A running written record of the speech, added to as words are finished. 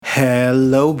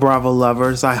Hello, Bravo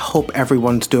lovers. I hope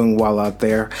everyone's doing well out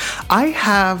there. I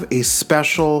have a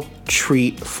special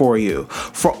treat for you.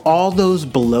 For all those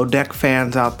Below Deck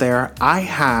fans out there, I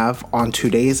have on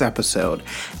today's episode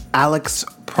Alex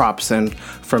Propson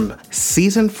from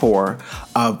season 4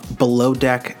 of Below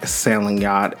Deck Sailing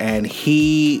Yacht, and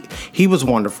he was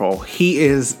wonderful. He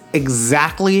is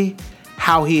exactly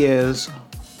how he is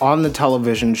on the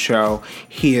television show.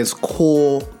 He is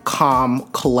cool, calm,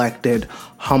 collected,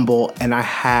 humble, and I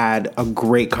had a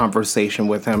great conversation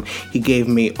with him. He gave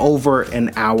me over an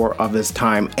hour of his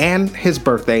time, and his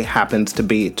birthday happens to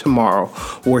be tomorrow,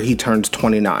 where he turns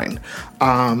 29.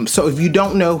 So if you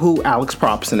don't know who Alex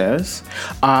Propson is,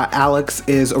 Alex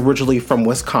is originally from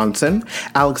Wisconsin.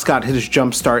 Alex got his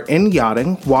jump start in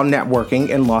yachting while networking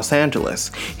in Los Angeles.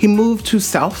 He moved to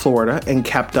South Florida and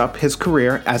kept up his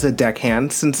career as a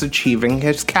deckhand since achieving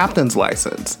his captain's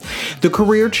license. The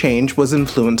career change was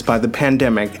influenced by the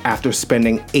pandemic after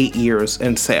spending 8 years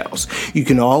in sales. You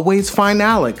can always find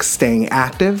Alex staying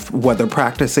active, whether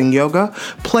practicing yoga,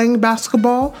 playing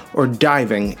basketball, or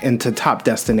diving into top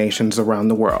destinations around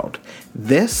the world.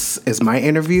 This is my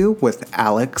interview with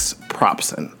Alex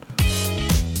Propson.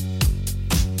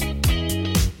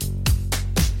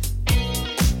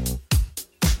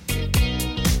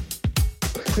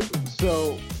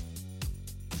 So,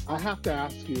 I have to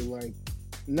ask you,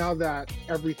 now that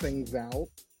everything's out,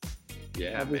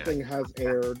 Yeah, everything man. has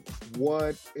aired,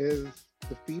 what is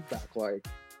the feedback like?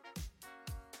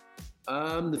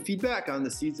 The feedback on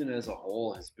the season as a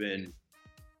whole has been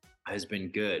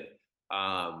good.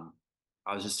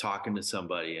 I was just talking to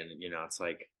somebody, and it's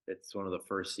like it's one of the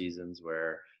first seasons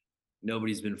where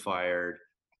nobody's been fired.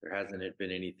 There hasn't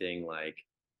been anything like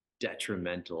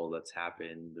detrimental that's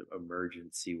happened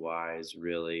emergency wise,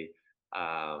 really.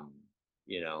 Um,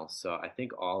 so I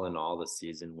think all in all, the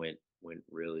season went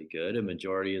really good. A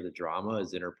majority of the drama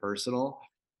is interpersonal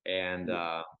and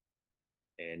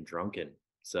and drunken.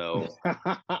 So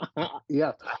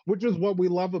Yeah, which is what we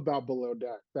love about Below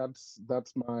Deck. That's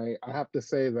my I have to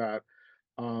say that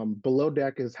Below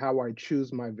Deck is how I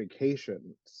choose my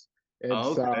vacations. It's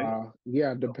okay.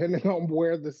 yeah, depending on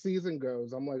where the season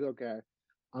goes, I'm like, okay,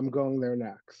 I'm going there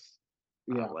next.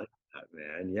 I Yeah. like that,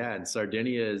 man. Yeah, and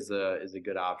Sardinia is a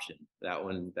good option. That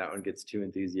one gets two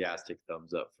enthusiastic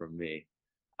thumbs up from me.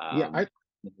 Yeah, Um, I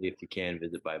if you can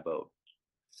visit by boat.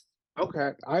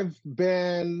 okay. I've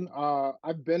been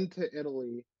to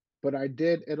Italy, but I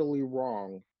did Italy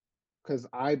wrong because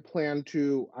I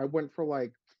went for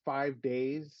like 5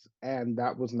 days and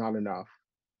that was not enough.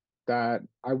 That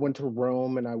I went to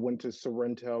Rome and I went to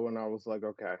Sorrento and I was like,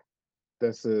 okay,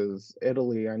 this is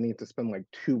Italy. I need to spend like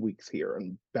 2 weeks here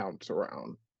and bounce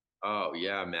around. Oh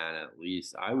yeah, man. At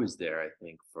least I was there. I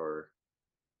think for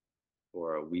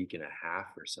a week and a half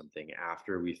or something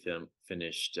after we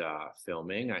finished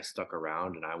filming. I stuck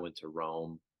around and I went to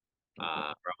Rome. Or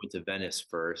I went to Venice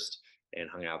first and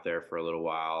hung out there for a little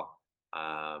while.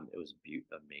 It was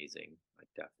amazing, like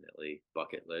definitely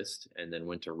bucket list. And then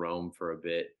went to Rome for a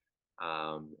bit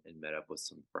and met up with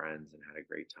some friends and had a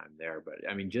great time there. But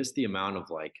I mean, just the amount of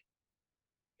like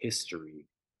history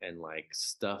and like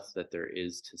stuff that there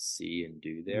is to see and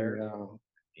do there. Yeah, I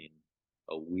mean,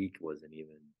 a week wasn't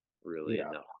even really yeah.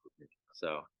 enough for me.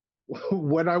 So,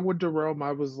 When I went to Rome,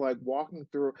 I was walking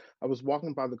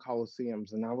by the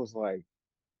Colosseums and I was like,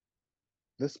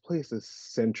 this place is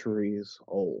centuries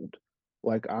old.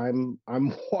 Like I'm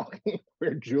walking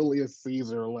where Julius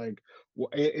Caesar, it's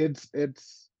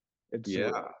yeah.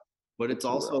 surreal. But it's It's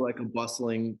also surreal. like a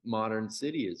bustling modern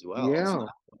city as well. Yeah, So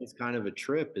it's kind of a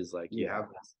trip is like you yeah. have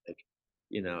this like,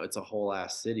 it's a whole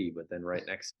ass city, but then right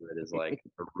next to it is like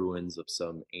the ruins of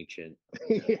some ancient,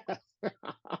 Yeah.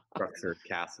 structure,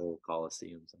 castle,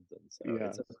 coliseum, something. So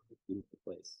it's a Yes. beautiful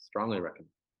place. Strongly recommend.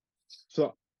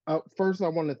 So, first, I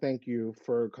want to thank you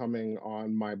for coming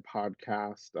on my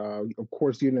podcast. Of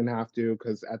course, you didn't have to,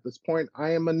 because at this point,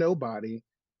 I am a nobody.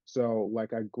 So, I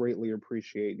greatly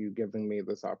appreciate you giving me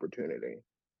this opportunity.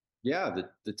 Yeah,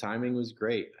 the timing was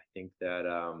great. I think that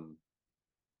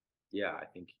yeah,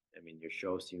 I mean your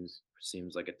show seems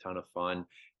like a ton of fun,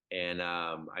 and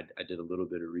I did a little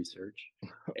bit of research,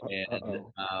 and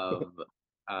Uh-oh.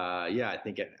 yeah, I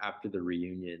think after the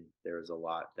reunion there was a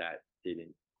lot that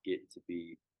didn't get to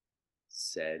be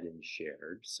said and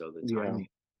shared, so the Yeah.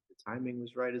 timing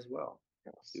was right as well.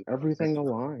 Yes. Super. Everything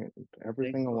aligned. Thanks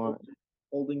Everything for aligned.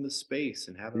 holding the space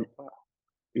and having a platform.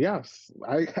 Yes,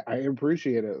 I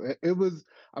appreciate it. It was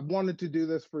I've wanted to do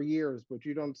this for years, but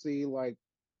you don't see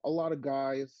a lot of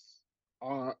guys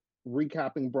uh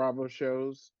recapping Bravo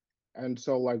shows. And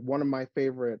so one of my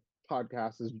favorite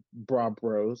podcasts is Bra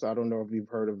Bros. I don't know if you've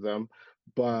heard of them,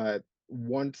 But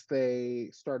once they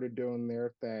started doing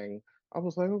their thing, I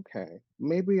was like, okay,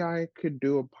 maybe I could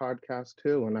do a podcast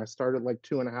too. And I started like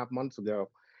 2.5 months ago,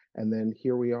 and then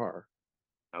here we are.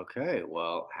 Okay,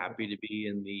 well, happy Yeah. to be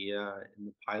in the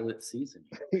pilot season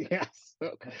here. Yes.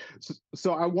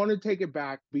 So I want to take it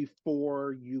back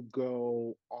before you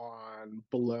go on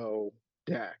below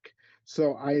deck.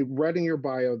 So I read in your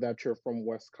bio that you're from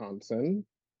Wisconsin.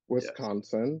 Yes.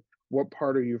 Wisconsin. What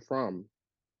part are you from?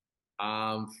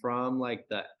 From like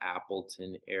the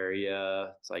Appleton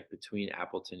area. It's like between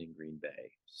Appleton and Green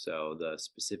Bay. So the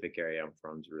specific area I'm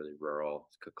from is really rural.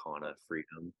 It's Kaukauna,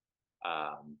 Freedom.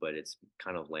 But it's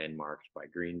kind of landmarked by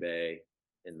Green Bay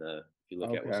in the if you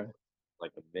look at Okay. Wisconsin,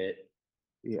 like a mitt,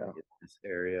 it's Yeah, like in this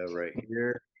area right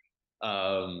here.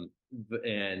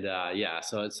 Yeah,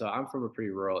 so I'm from a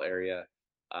pretty rural area.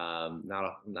 Not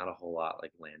a whole lot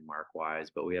like landmark wise,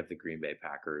 but we have the Green Bay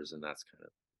Packers, and that's kind of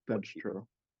what that's people true.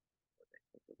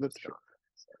 think of That's true.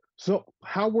 Wisconsin. So, So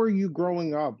how were you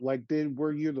growing up? Like, did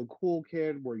were you the cool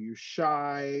kid? Were you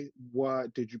shy?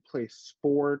 What did you play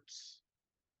sports?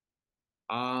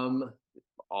 um,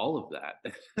 all of that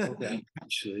Okay.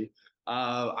 actually.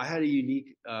 I had a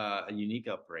unique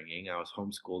upbringing. I was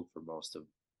homeschooled for most of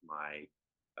my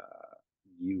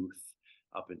youth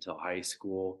up until high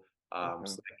school. Okay.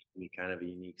 So that gave me kind of a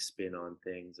unique spin on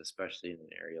things, especially in an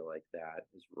area like that,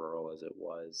 as rural as it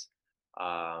was.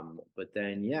 But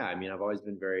then, yeah, I mean, I've always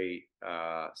been very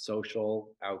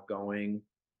social, outgoing,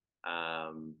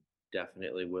 um,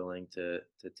 definitely willing to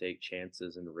take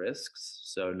chances and risks.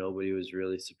 So nobody was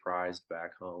really surprised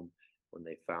back home when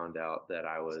they found out that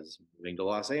I was moving to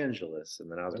Los Angeles and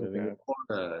then I was moving to Okay.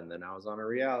 Florida and then I was on a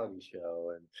reality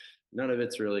show, and none of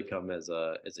it's really come as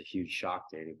a huge shock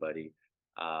to anybody.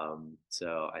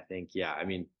 So I think, yeah, I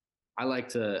mean, I like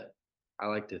to I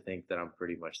like to think that I'm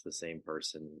pretty much the same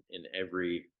person in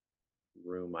every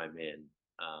room I'm in.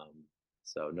 Um,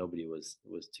 so nobody was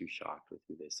too shocked with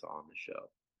who they saw on the show.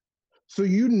 So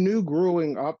you knew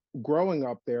growing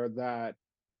up there that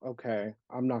okay,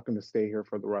 I'm not going to stay here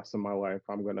for the rest of my life.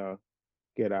 I'm going to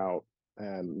get out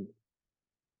and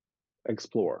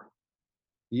explore.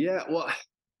 Yeah, well,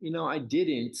 I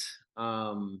didn't.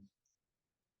 Um,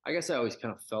 I guess I always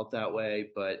kind of felt that way,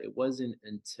 but it wasn't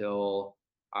until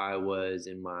I was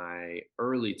in my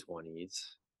early 20s.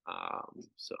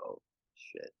 So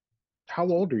shit. How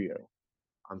old are you?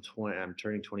 I'm 20, I'm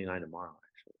turning 29 tomorrow,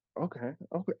 actually. Okay.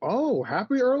 Okay. Oh,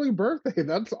 happy early birthday.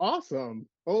 That's awesome.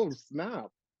 Oh, snap.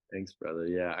 Thanks, brother.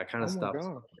 Yeah, I kind Oh of my stopped gosh.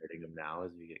 celebrating them now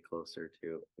as we get closer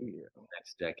to Yeah.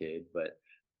 next decade. But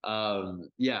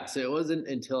yeah, so it wasn't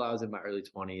until I was in my early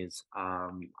 20s.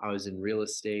 I was in real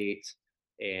estate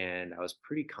and I was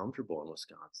pretty comfortable in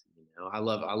Wisconsin. I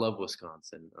love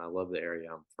Wisconsin. I love the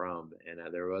area I'm from.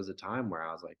 And there was a time where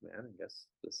I was like, man, I guess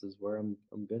this is where I'm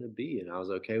gonna be, and I was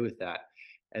okay with that.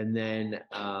 And then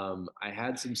I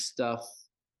had some stuff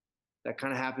that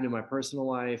kind of happened in my personal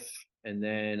life. And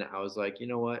then I was like, you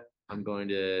know what? I'm going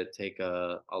to take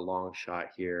a long shot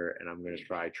here and I'm going to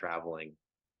try traveling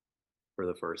for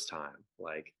the first time,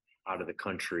 like out of the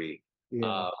country.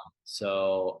 Yeah. Um,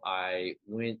 so I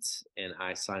went and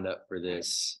I signed up for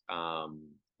this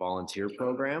volunteer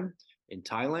program in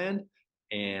Thailand.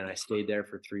 And I stayed there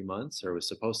for 3 months, or was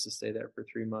supposed to stay there for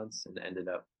 3 months, and ended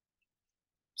up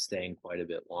staying quite a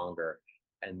bit longer.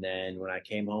 And then when I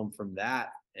came home from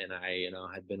that, and I,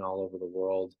 had been all over the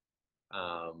world,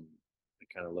 I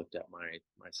kind of looked at my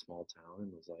small town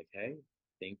and was like, hey,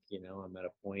 I think I'm at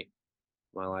a point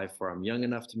in my life where I'm young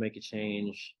enough to make a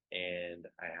change, and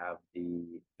I have the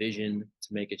vision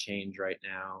to make a change right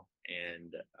now,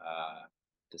 and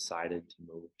decided to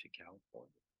move to California.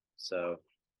 So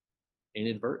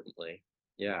inadvertently,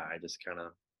 yeah, I just kind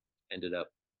of ended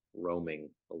up roaming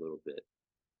a little bit.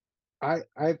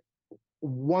 I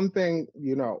one thing,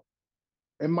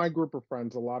 in my group of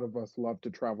friends, a lot of us love to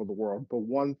travel the world, but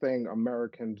one thing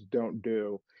Americans don't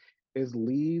do is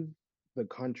leave the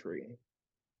country.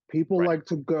 People Right. like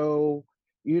to go,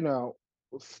 you know,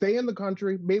 stay in the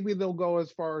country. Maybe they'll go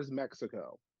as far as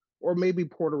Mexico or maybe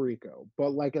Puerto Rico. But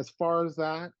like as far as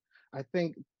that, I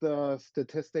think the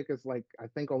statistic is like I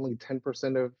think only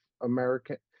 10% of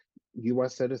American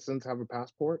US citizens have a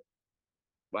passport.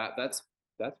 Wow, that's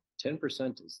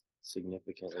 10% is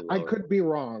significantly I lower. could be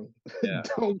wrong. Yeah.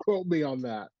 Don't quote me on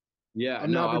that. Yeah,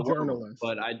 I'm no, not I a won't, journalist.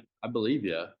 but I believe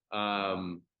you.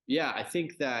 Yeah, I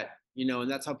think that, and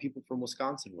that's how people from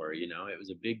Wisconsin were, it was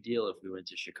a big deal if we went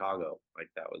to Chicago. Like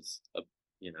that was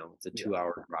it's a Yeah. 2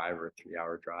 hour drive or a 3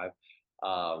 hour drive.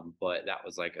 But that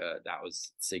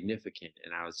was significant.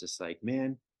 And I was just like,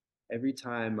 man, every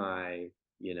time I,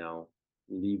 you know,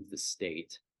 leave the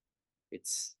state,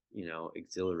 it's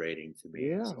exhilarating to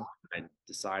me. So Yeah. I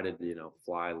decided to,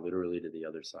 fly literally to the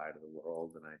other side of the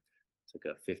world, and I took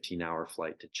a 15-hour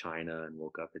flight to China and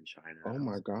woke up in China, and Oh I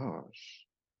my was gosh.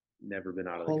 never been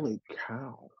out of the country. Holy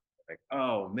cow. Like,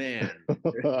 oh man,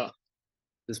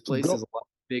 this place is Go. a lot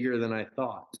bigger than I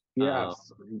thought. Yes.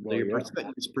 So Well, your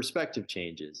yeah. perspective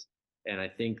changes, and I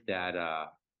think that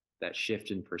that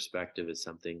shift in perspective is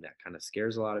something that kind of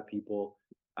scares a lot of people.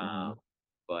 Um, Mhm.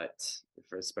 but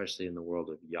especially in the world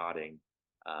of yachting,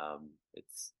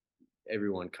 it's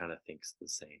everyone kind of thinks the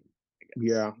same. I guess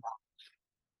Yeah.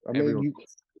 I mean, everyone you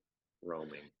is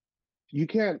roaming. you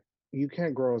can't you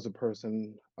can't grow as a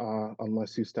person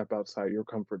unless you step outside your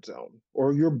comfort zone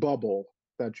or your bubble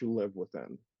that you live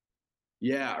within.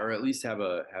 Yeah, or at least have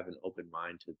an open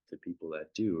mind to people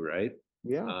that do, right?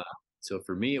 Yeah. Uh, so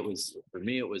for me it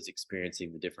was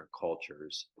experiencing the different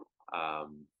cultures,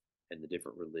 um, and the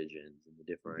different religions and the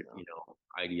different Yeah.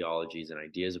 ideologies and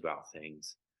ideas about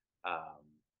things,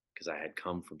 because I had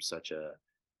come from such a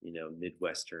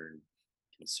Midwestern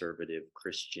conservative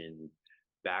Christian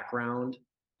background,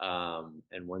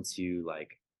 and once you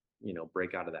like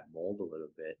break out of that mold a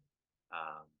little bit,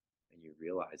 um, and you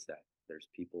realize that there's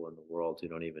people in the world who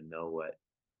don't even know what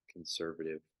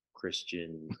conservative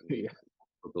Christian Yeah.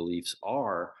 beliefs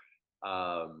are.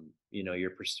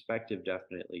 Your perspective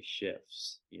definitely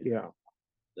shifts. Yeah.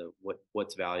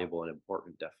 What's valuable and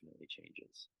important definitely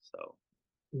changes. So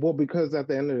Well, because at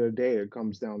the end of the day, it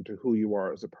comes down to who you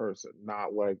are as a person,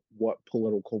 not like what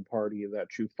political party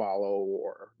that you follow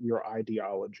or your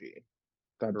ideology.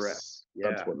 correct. That's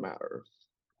Yeah. what matters.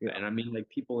 Yeah. And I mean, like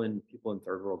people in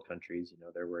third world countries,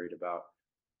 they're worried about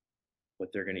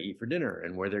what they're going to eat for dinner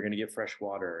and where they're going to get fresh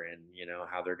water and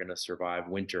how they're going to survive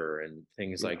winter and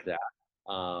things Yeah. like that.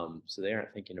 So they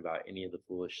aren't thinking about any of the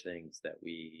foolish things that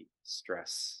we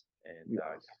stress and Yes. give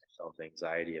ourselves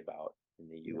anxiety about in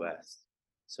the Yeah. U.S.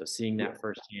 So seeing Yeah. that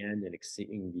firsthand and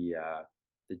seeing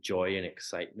the joy and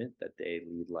excitement that they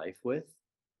lead life with,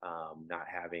 not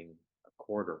having a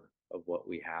quarter of what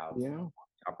we have, Yeah.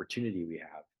 opportunity we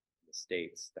have in the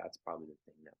States, that's probably the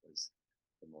thing that was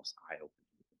the most eye opening.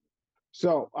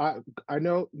 So I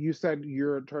know you said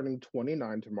you're turning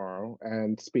 29 tomorrow,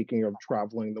 and speaking of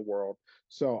traveling the world,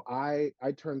 so I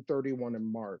turned 31 in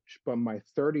March, but my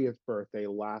 30th birthday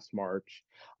last March,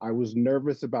 I was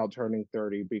nervous about turning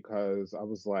 30 because I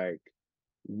was like,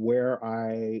 where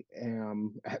I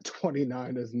am at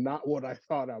 29 is not what I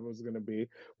thought I was going to be,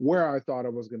 where I thought I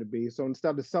was going to be. So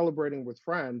instead of celebrating with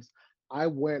friends, I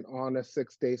went on a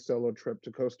 6-day solo trip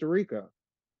to Costa Rica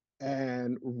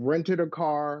and rented a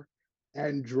car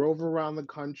and drove around the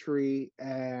country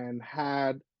and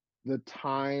had the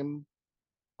time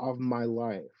of my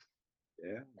life.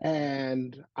 Yeah.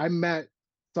 And I met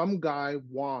some guy,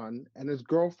 Juan, and his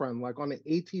girlfriend, like on an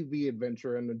ATV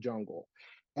adventure in the jungle.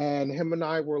 And him and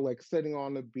I were like sitting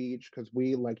on the beach because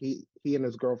we like he and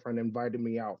his girlfriend invited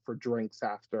me out for drinks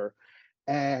after.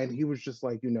 And he was just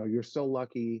like, you're so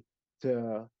lucky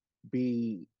to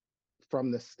be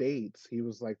from the States. He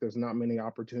was like, there's not many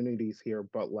opportunities here,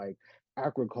 but like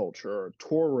agriculture,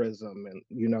 tourism,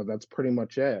 and that's pretty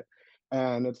much it.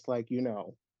 And it's like,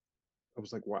 I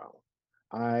was like, wow,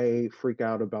 I freak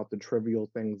out about the trivial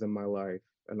things in my life.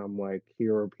 And I'm like,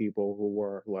 here are people who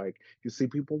were like, you see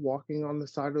people walking on the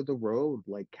side of the road,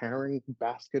 like carrying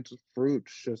baskets of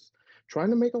fruits, just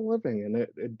trying to make a living. And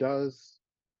it does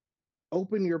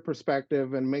open your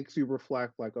perspective and makes you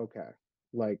reflect like, okay,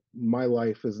 like my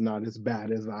life is not as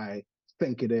bad as I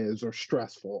think it is or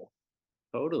stressful.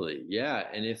 Totally. Yeah.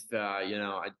 And if,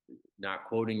 not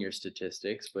quoting your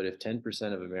statistics, but if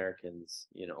 10% of Americans,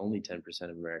 only 10%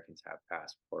 of Americans have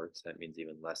passports, that means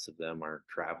even less of them are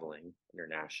traveling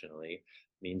internationally,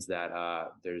 means that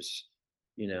there's,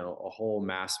 a whole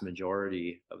mass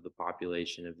majority of the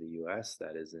population of the US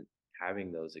that isn't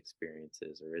having those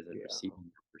experiences or isn't Yeah. receiving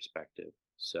that perspective.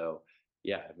 So,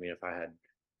 yeah, I mean, if I had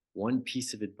one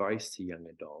piece of advice to young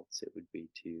adults, it would be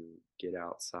to get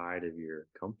outside of your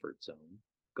comfort zone,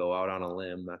 go out on a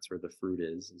limb. That's where the fruit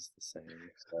is the saying.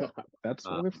 So, That's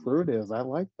where the um, fruit is. I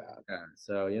like that. yeah,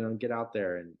 so get out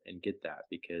there and get that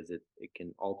because it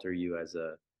can alter you as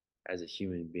a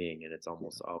human being, and it's Yeah.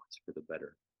 almost always for the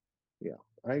better. Yeah.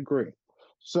 I agree.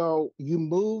 So you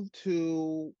moved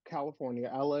to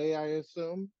California, LA, I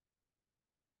assume.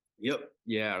 Yep.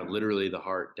 Yeah, literally the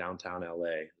heart, downtown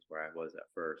LA is where I was at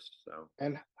first. So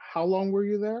And how long were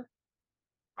you there?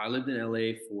 I lived in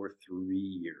LA for 3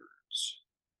 years.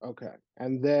 Okay.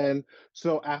 And then,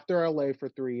 so after LA for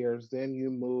 3 years, then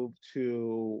you moved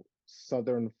to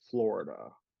Southern Florida.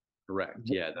 Correct.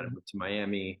 Yeah. Then I moved to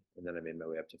Miami, and then I made my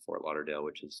way up to Fort Lauderdale,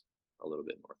 which is a little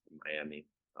bit north of Miami.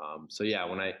 So yeah,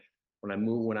 when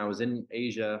I was in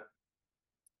Asia,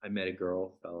 I met a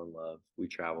girl, fell in love. We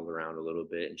traveled around a little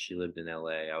bit, and she lived in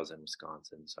LA. I was in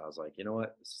Wisconsin, so I was like, you know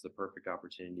what, this is the perfect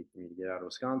opportunity for me to get out of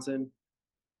Wisconsin.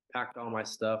 Packed all my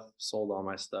stuff, sold all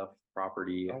my stuff,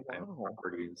 property, Oh I own wow.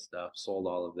 property and stuff, sold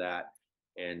all of that,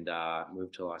 and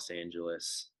moved to Los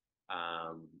Angeles.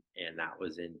 And that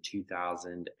was in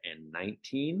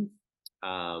 2019.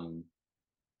 Um,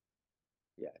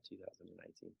 yeah,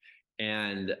 2019.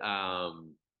 And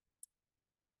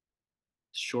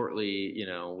shortly,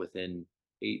 within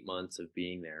 8 months of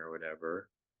being there or whatever,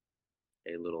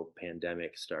 a little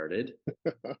pandemic started,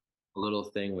 a little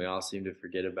thing we all seem to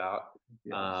forget about.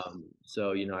 Yes.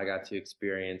 So, I got to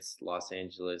experience Los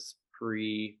Angeles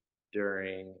pre,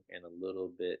 during, and a little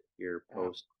bit here Ah,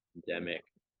 post pandemic.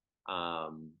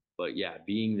 But yeah,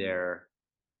 being there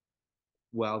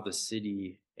while the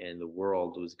city and the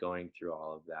world was going through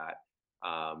all of that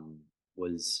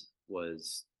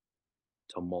was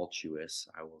tumultuous,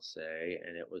 I will say,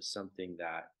 and it was something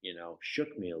that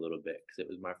shook me a little bit because it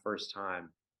was my first time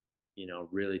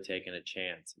really taking a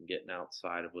chance and getting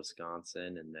outside of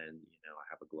Wisconsin. And then, I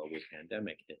have a global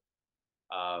pandemic hit.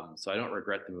 So I don't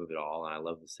regret the move at all. And I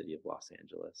love the city of Los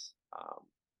Angeles.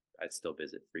 I still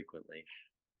visit frequently.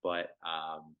 But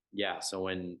yeah, so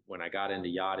when I got into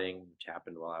yachting, which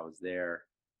happened while I was there,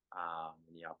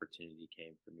 and the opportunity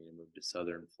came for me to move to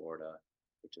Southern Florida,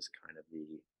 which is kind of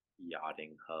the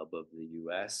yachting hub of the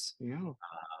U.S. yeah.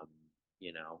 Um,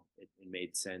 it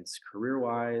made sense career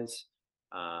wise,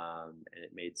 and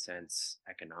it made sense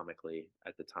economically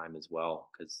at the time as well,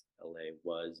 because LA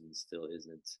was and still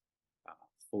isn't uh,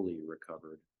 fully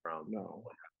recovered from No.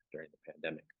 what happened during the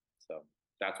pandemic. So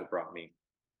that's what brought me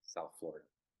to South Florida.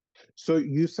 So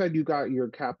you said you got your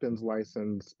captain's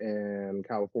license in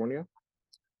California?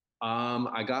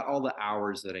 I got all the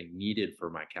hours that I needed for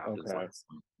my captain's Okay. license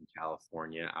in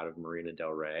California out of Marina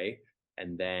Del Rey.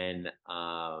 And then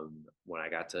when I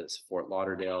got to Fort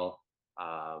Lauderdale,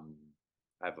 um,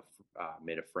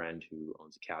 made a friend who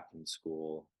owns a captain's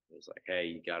school. It was like, hey,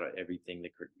 you got everything, you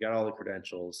got all the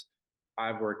credentials.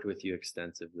 I've worked with you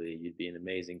extensively. You'd be an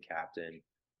amazing captain.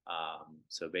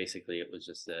 So basically, it was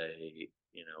just a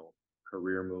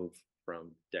career move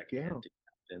from Yeah. deckhand to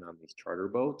captain on these charter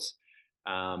boats,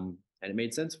 and it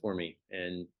made sense for me.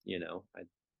 And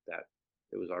that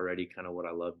it was already kind of what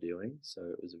I love doing, so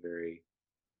it was a very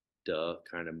duh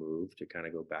kind of move to kind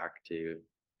of go back to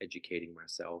educating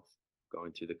myself,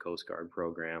 going through the Coast Guard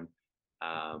program,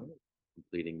 um, Okay.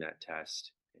 completing that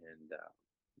test, and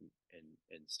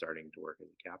starting to work as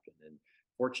a captain. And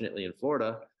fortunately, in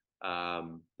Florida,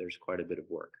 there's quite a bit of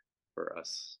work for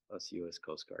us U.S.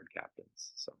 Coast Guard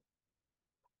captains. So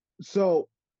So,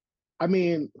 I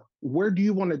mean, where do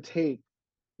you want to take,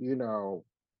 you know,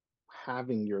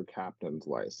 having your captain's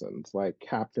license, like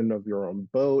captain of your own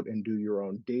boat and do your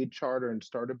own day charter and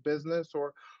start a business?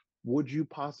 Or would you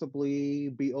possibly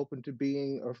be open to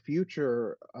being a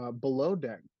future below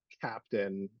deck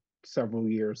captain several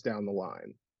years down the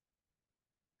line?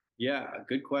 yeah,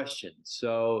 good question.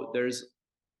 So there's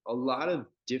a lot of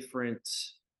different,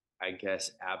 I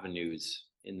guess, avenues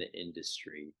in the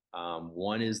industry.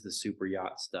 One is the super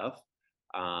yacht stuff,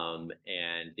 and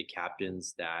the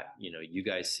captains that you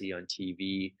guys see on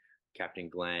TV: Captain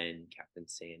Glenn, Captain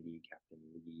Sandy, Captain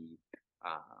Lee,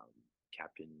 um,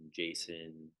 Captain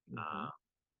Jason, Hmm. uh,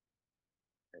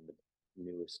 and the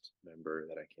newest member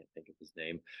that I can't think of his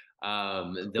name.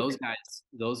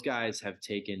 Those guys have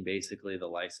taken basically the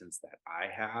license that I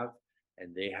have,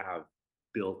 and they have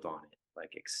built on it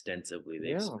like extensively.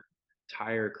 They've Yeah. spent their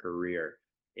entire career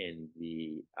in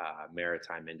the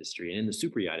maritime industry and in the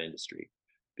super yacht industry,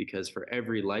 because for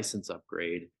every license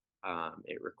upgrade,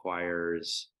 it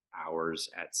requires hours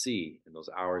at sea, and those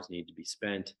hours need to be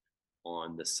spent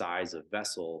on the size of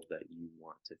vessel that you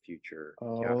want to future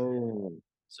captain. Oh,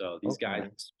 So these guys okay.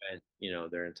 have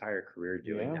spent, their entire career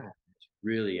doing that. Yeah. It's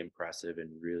really impressive and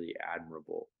really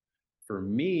admirable. For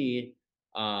me,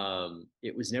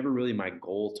 it was never really my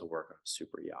goal to work on a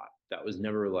super yacht. That was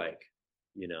never like,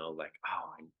 like,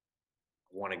 oh, I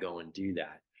want to go and do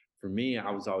that. For me,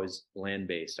 I was always land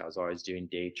based. I was always doing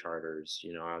day charters.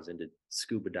 I was into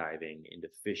scuba diving, into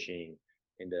fishing,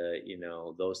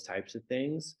 into, those types of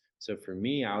things. So for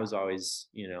me, I was always,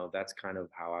 that's kind of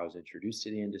how I was introduced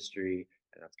to the industry.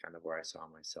 And that's kind of where I saw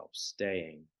myself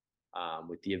staying,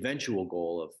 with the eventual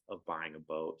goal of buying a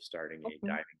boat, starting a Okay.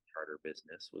 diving charter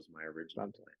business was my original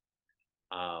That's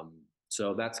plan.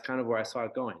 So that's kind of where I saw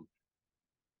it going.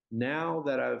 Now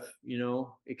that I've,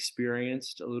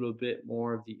 experienced a little bit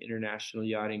more of the international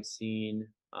yachting scene,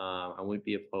 I wouldn't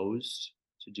be opposed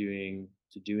to doing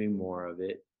more of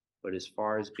it. But as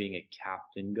far as being a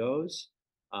captain goes,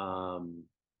 um,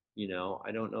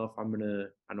 I don't know if I'm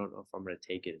gonna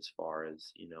take it as far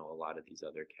as, a lot of these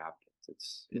other captains.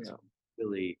 It's Yeah.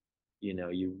 really,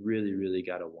 you really, really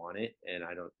gotta want it. And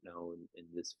I don't know in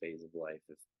this phase of life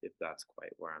if that's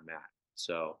quite where I'm at.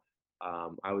 So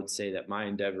I would say that my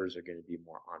endeavors are gonna be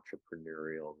more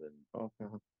entrepreneurial than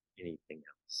Okay. anything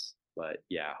else. But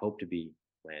yeah, hope to be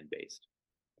land based.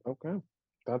 Okay.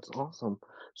 That's awesome.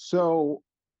 So,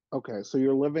 okay, so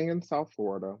you're living in South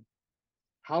Florida.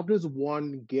 How does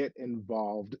one get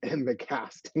involved in the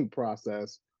casting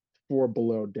process for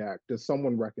Below Deck? Does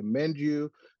someone recommend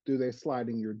you? Do they slide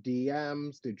in your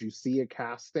DMs? Did you see a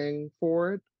casting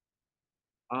for it?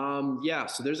 Yeah,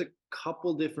 so there's a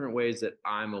couple different ways that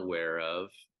I'm aware of.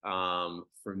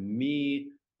 For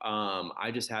me,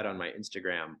 I just had on my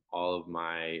Instagram all of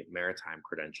my maritime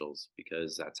credentials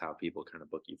because that's how people kind of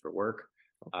book you for work.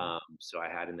 Okay. So I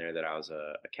had in there that I was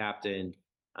a captain,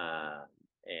 um,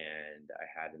 and I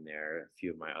had in there a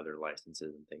few of my other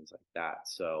licenses and things like that.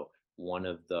 So one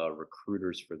of the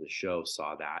recruiters for the show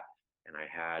saw that, and I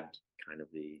had kind of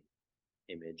the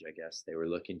image, I guess, they were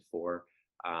looking for.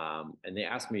 And they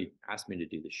asked me to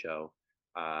do the show.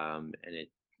 And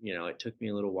it took me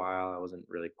a little while. I wasn't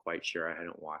really quite sure. I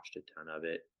hadn't watched a ton of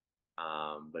it.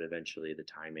 But eventually the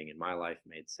timing in my life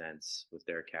made sense with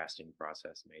their casting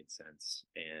process made sense.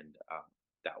 And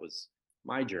that was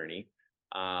my journey.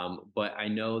 But I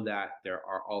know that there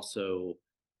are also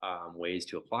ways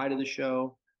to apply to the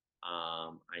show.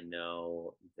 I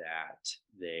know that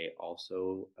they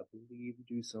also, I believe,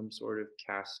 do some sort of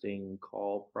casting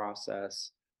call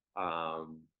process.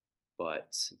 Um,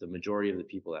 but the majority of the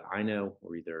people that I know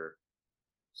were either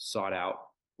sought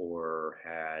out or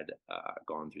had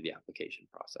gone through the application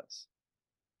process.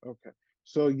 Okay.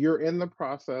 So you're in the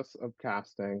process of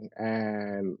casting,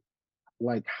 and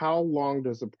like, how long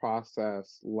does the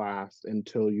process last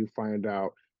until you find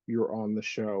out you're on the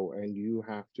show and you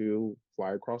have to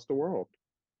fly across the world?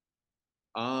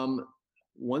 Um,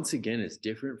 Once again, it's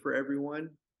different for everyone.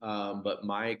 But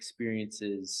my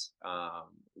experiences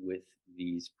with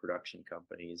these production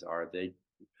companies are they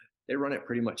run it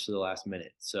pretty much to the last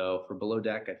minute. So for Below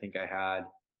Deck, I think I had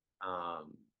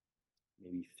um,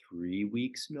 maybe 3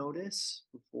 weeks notice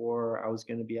before I was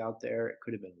going to be out there. It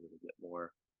could have been a little bit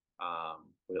more,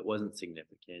 but it wasn't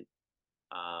significant.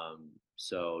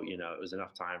 So it was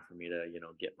enough time for me to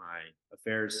get my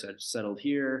affairs settled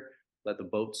here, let the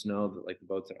boats know that, like, the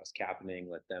boats that I was captaining,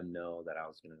 let them know that I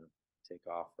was going to take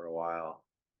off for a while,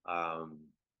 um,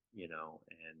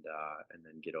 and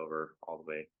then get over all the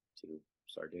way to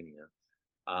Sardinia.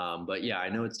 But yeah, I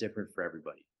know it's different for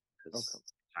everybody Okay. because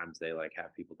sometimes they like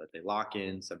have people that they lock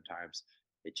in. Sometimes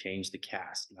they change the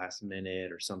cast last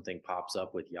minute, or something pops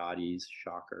up with Yachty's,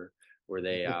 shocker, where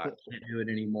they can't do it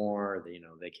anymore.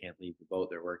 They can't leave the boat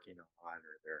they're working on,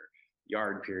 or their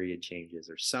yard period changes,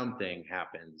 or something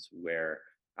happens where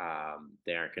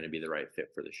they aren't going to be the right fit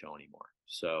for the show anymore.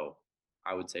 So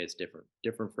I would say it's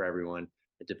different for everyone.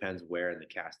 It depends where in the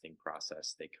casting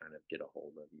process they kind of get a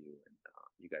hold of you, and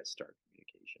you guys start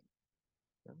communication.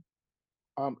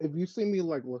 If you see me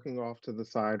like looking off to the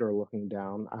side or looking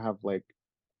down, I have like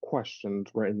questions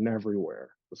written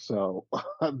everywhere. So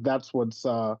that's what's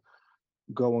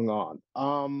going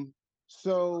on.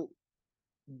 So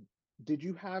did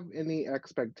you have any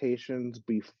expectations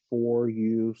before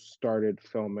you started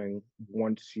filming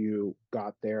once you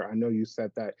got there? I know you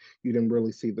said that you didn't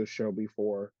really see the show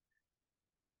before.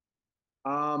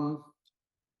 Um,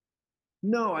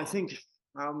 no, I think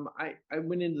I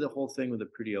went into the whole thing with a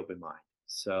pretty open mind.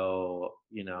 So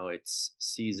it's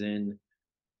season,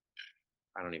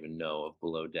 I don't even know, of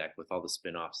Below Deck with all the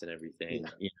spin-offs and everything.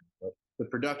 Yeah. The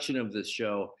production of the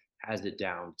show has it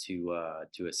down to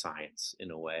a science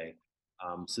in a way.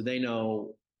 So they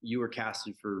know you were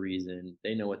casted for a reason.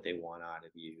 They know what they want out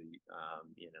of you.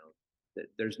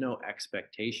 There's no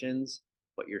expectations,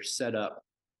 but you're set up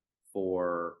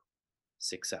for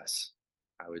success,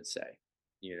 I would say.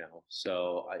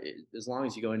 So as long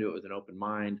as you go into it with an open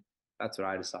mind, that's what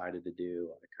I decided to do.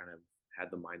 I kind of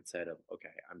had the mindset of, okay,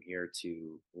 I'm here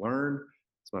to learn.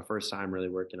 It's my first time really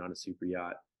working on a super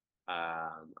yacht.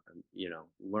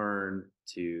 Learn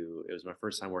to. It was my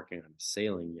first time working on a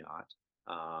sailing yacht.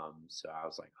 So I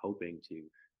was like hoping to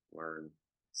learn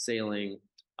sailing.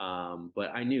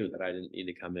 But I knew that I didn't need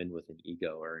to come in with an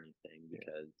ego or anything Yeah.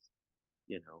 because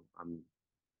I'm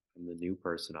the new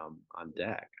person on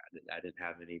deck. I didn't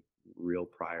have any real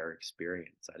prior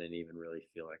experience. I didn't even really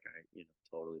feel like I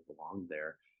totally belonged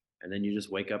there. And then you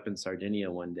just wake up in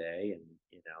Sardinia one day, and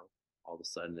all of a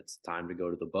sudden it's time to go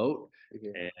to the boat,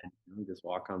 Yeah. and we just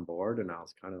walk on board. And I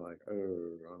was kind of like, oh,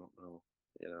 I don't know,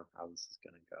 how this is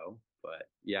gonna go. But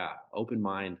yeah, open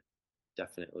mind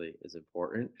definitely is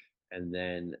important. And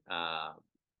then I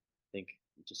think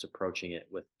just approaching it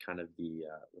with kind of the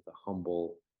with a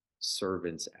humble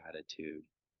servant's attitude.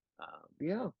 Um,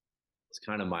 Yeah. it's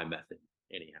kind of my method,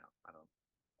 anyhow.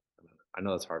 I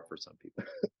know that's hard for some people.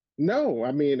 No,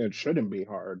 I mean, it shouldn't be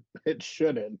hard. It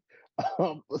shouldn't.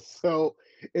 So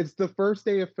it's the first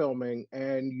day of filming,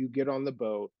 and you get on the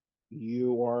boat.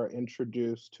 You are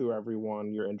introduced to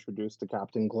everyone. You're introduced to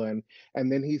Captain Glenn, and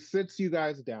then he sits you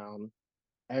guys down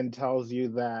and tells you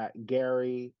that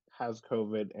Gary has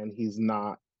COVID and he's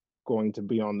not going to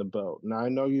be on the boat. Now I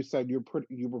know you said you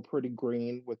were pretty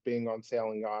green with being on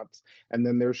sailing yachts, and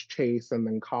then there's Chase, and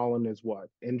then Colin is what,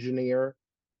 engineer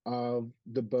of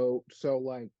the boat. So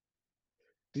like,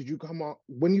 did you come on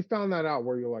when you found that out?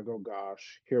 Where you're like, oh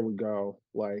gosh, here we go,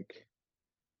 like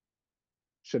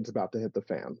shit's about to hit the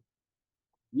fan.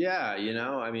 Yeah,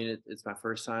 I mean, it's my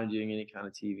first time doing any kind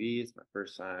of TV. It's my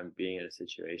first time being in a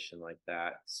situation like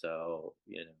that. So,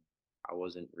 I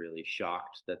wasn't really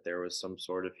shocked that there was some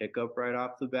sort of hiccup right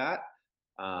off the bat.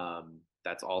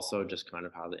 That's also just kind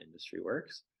of how the industry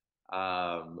works.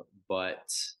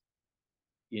 But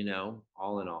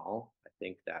all in all, I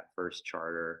think that first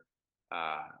charter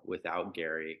without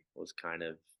Gary was kind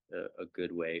of a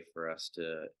good way for us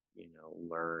to,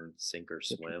 learn sink or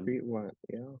Get your swim. feet wet.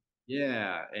 Yeah.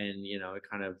 Yeah, and it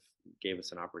kind of gave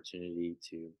us an opportunity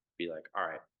to be like, all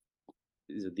right,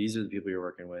 these are the people you're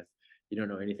working with. You don't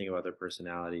know anything about their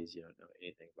personalities. You don't know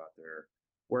anything about their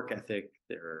work ethic,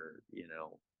 their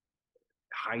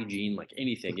hygiene, like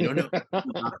anything. You don't know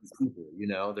anything about these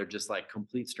people. They're just like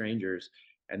complete strangers,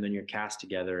 and then you're cast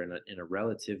together in a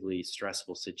relatively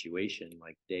stressful situation,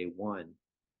 like day one.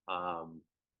 Um,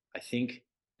 I think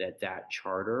that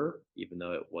charter, even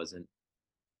though it wasn't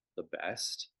the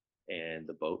best, and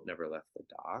the boat never left the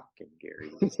dock, and Gary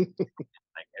was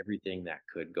like everything that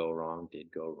could go wrong did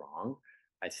go wrong.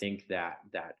 I think that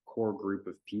core group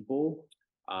of people,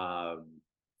 um,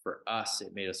 for us,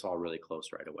 it made us all really close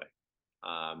right away,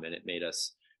 and it made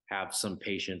us have some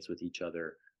patience with each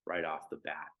other right off the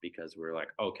bat because we're like,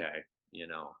 okay,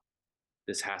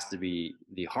 this has to be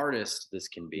the hardest this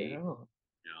can be, Yeah.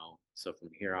 so from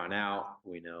here on out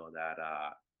we know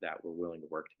that we're willing to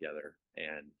work together,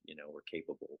 and we're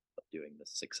capable of doing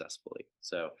this successfully.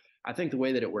 So I think the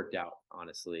way that it worked out,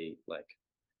 honestly, like,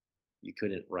 you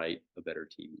couldn't write a better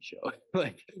TV show.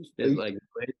 Like, the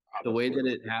way that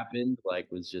Honestly. it happened,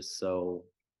 like, was just so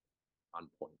on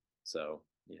point. So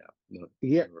yeah, no,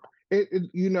 Yeah,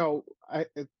 no.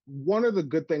 one of the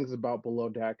good things about Below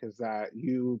Deck is that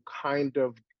you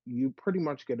pretty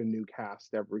much get a new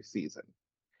cast every season.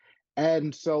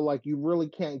 And so like you really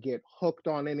can't get hooked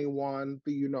on anyone.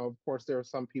 Of course there are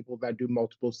some people that do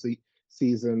multiple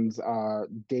seasons,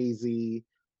 Daisy,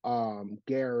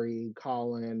 Gary,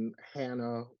 Colin,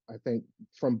 Hannah, I think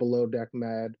from Below Deck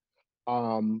Med.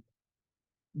 Um,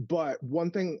 but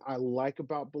one thing I like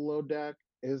about Below Deck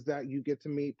is that you get to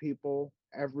meet people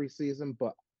every season.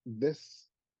 But this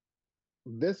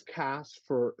this cast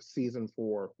for season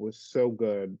 4 was so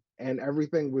good, and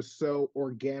everything was so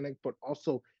organic, but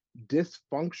also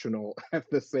dysfunctional at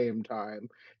the same time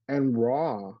and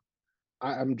raw.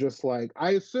 I'm just like,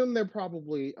 I assume they're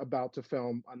probably about to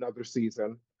film another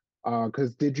season.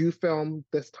 Because did you film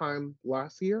this time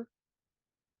last year?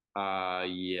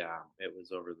 Yeah, it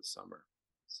was over the summer.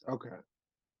 So Okay.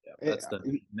 yeah, Eh, that's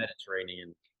the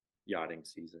Mediterranean yachting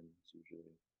season. It's usually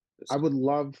this I time. would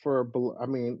love for, I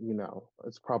mean,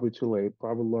 it's probably too late, but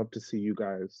I would love to see you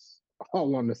guys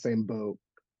all on the same boat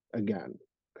again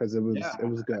because it Yeah, was it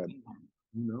was I good. mean,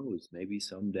 who knows? Maybe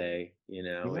someday.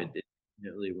 Yeah, It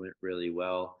definitely went really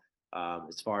well.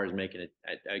 As far as making it,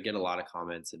 I get a lot of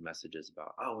comments and messages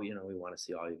about, oh, we want to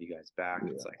see all of you guys back.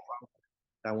 It's yeah, like, wow,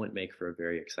 that wouldn't make for a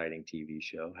very exciting TV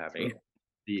show having true,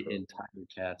 the true. entire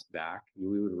cast back.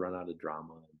 We would run out of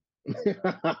drama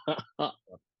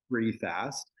pretty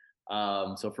fast.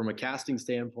 So from a casting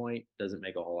standpoint, doesn't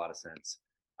make a whole lot of sense.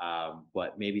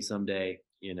 But maybe someday,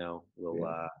 we'll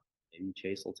Yeah, maybe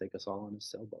Chase will take us all on a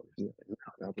sailboat or yeah, something.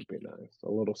 that would be nice.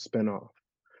 A little spin-off.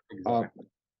 Uh, Exactly.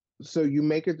 so you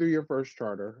make it through your first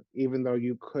charter, even though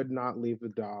you could not leave the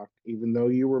dock, even though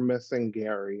you were missing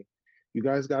Gary. You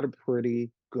guys got a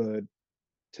pretty good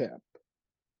tip,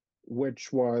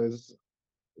 which was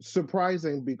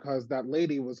surprising because that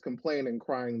lady was complaining,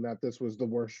 crying that this was the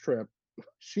worst trip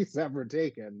she's ever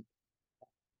taken.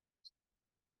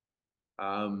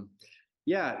 Um,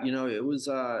 yeah, it was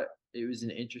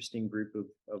an interesting group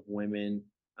of women.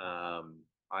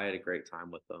 I had a great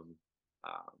time with them.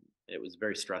 It was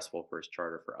very stressful first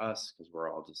charter for us because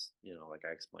we're all just, like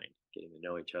I explained, getting to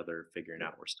know each other, figuring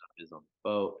out where stuff is on the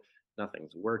boat.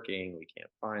 Nothing's working. We can't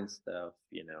find stuff.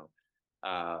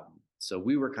 So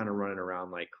we were kind of running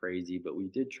around like crazy, but we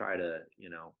did try to,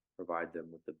 provide them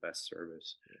with the best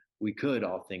service we could,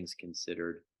 all things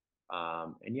considered.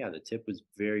 And yeah, the tip was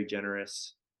very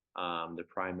generous. The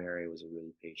primary was a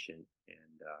really patient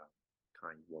and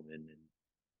kind woman.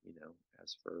 And,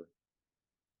 as for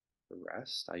the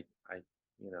rest,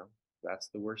 you know, that's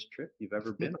the worst trip you've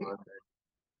ever been on.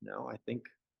 No, I think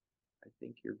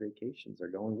your vacations are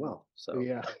going well. So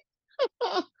Yeah.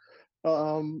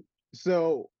 um,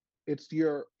 so it's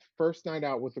your first night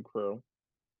out with the crew.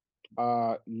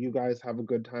 You guys have a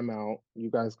good time out.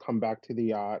 You guys come back to the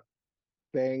yacht.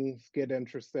 Things get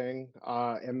interesting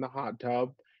in the hot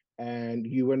tub, and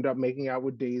you end up making out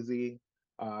with Daisy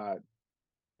uh,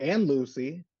 and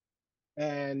Lucy,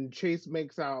 and Chase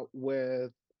makes out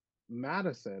with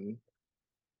Madison.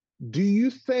 Do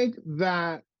you think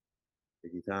that?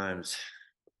 many times.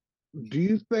 Do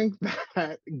you think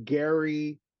that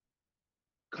Gary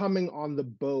coming on the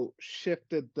boat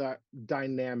shifted the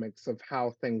dynamics of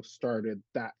how things started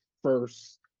that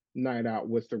first night out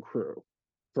with the crew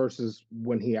versus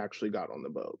when he actually got on the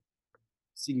boat?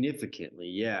 Significantly,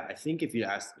 yeah. I think if you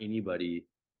ask anybody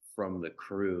from the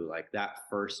crew, like that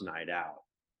first night out,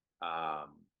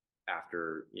 um,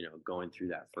 after going through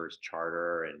that first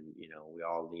charter, and we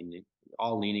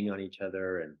all leaning on each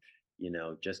other, and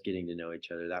just getting to know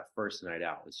each other. That first night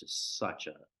out was just such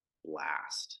a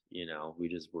blast. We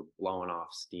just were blowing off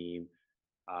steam,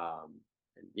 and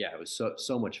yeah, it was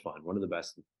so much fun. One of the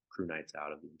best crew nights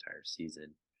out of the entire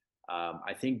season.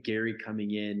 I think Gary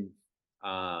coming in.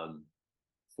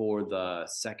 For the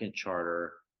second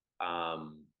charter,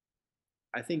 um,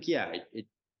 I think yeah, it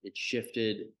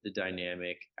shifted the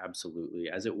dynamic absolutely,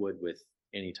 as it would with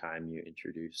any time you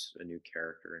introduce a new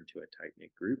character into a tight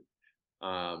knit group.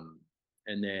 Um,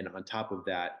 and then on top of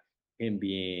that, him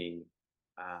being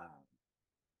uh,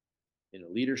 in a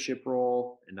leadership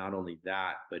role, and not only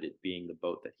that, but it being the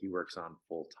boat that he works on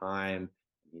full time.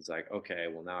 And he's like, okay,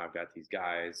 well now I've got these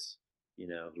guys,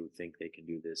 who think they can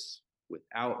do this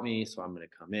without me, so I'm going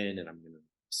to come in and I'm going to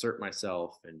assert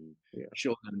myself and Yeah.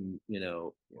 show them,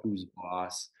 who's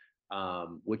boss,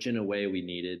 which in a way we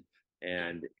needed,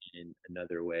 and in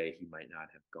another way he might not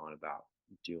have gone about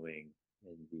doing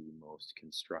in the most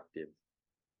constructive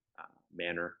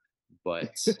manner,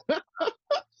 but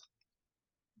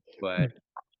but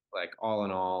like all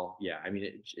in all, yeah, I mean,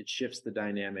 it shifts the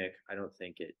dynamic. I don't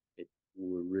think it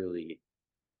really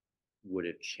would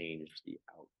have changed the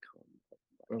outcome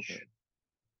much. Okay.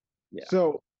 Yeah.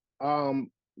 So,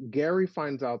 Gary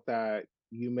finds out that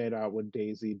you made out with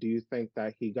Daisy. Do you think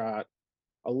that he got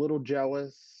a little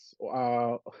jealous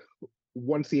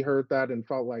once he heard that and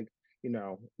felt like,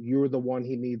 you're the one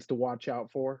he needs to watch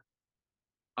out for?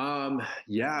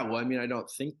 Yeah, well, I mean, I don't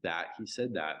think that. He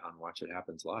said that on Watch It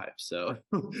Happens Live. So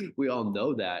we all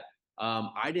know that.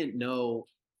 I didn't know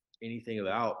anything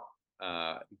about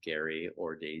Gary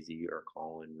or Daisy or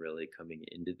Colin really coming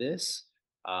into this.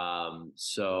 And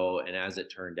as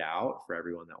it turned out, for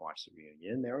everyone that watched the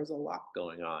reunion, there was a lot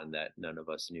going on that none of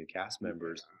us new cast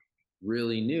members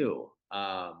really knew.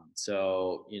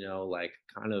 Like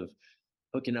kind of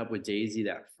hooking up with Daisy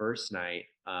that first night,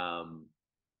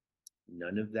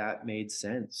 none of that made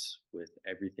sense with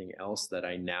everything else that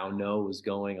I now know was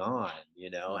going on.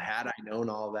 Had I known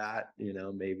all that,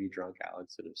 maybe drunk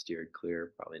Alex would have steered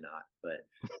clear, probably not. But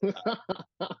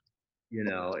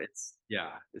it's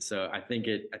yeah. So I think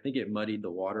it muddied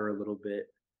the water a little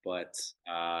bit, but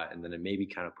and then it maybe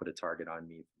kind of put a target on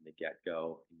me from the get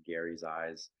go in Gary's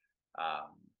eyes.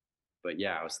 Um, but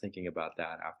yeah, I was thinking about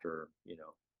that after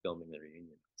filming the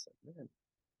reunion. It's like, man,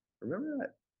 remember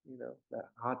that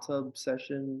hot tub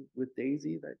session with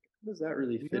Daisy? Like, how does that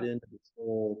really fit Yeah. into this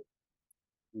whole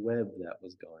web that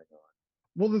was going on?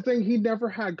 Well, the thing, he never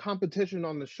had competition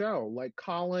on the show. Like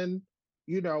Colin,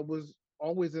 was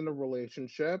always in a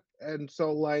relationship, and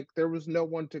so like there was no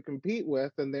one to compete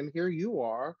with. And then here you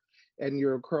are, and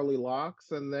your curly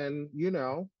locks, and then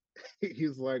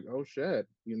he's like, oh shit,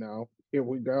 here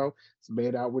we go. It's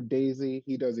made out with Daisy.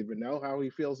 He doesn't even know how he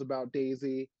feels about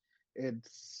Daisy.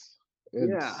 It's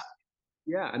Yeah, it's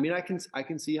yeah. I mean, I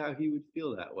can see how he would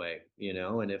feel that way,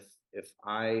 and if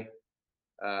I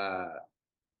uh,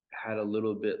 had a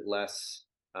little bit less,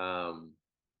 um,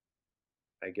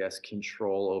 I guess,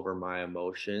 control over my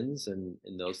emotions and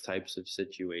in those types of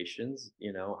situations,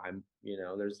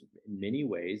 there's many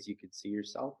ways you could see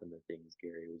yourself in the things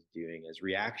Gary was doing as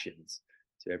reactions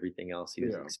to everything else he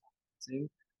was yeah. experiencing.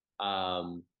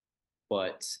 Um,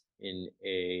 but in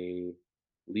a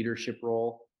leadership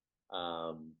role,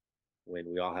 um, when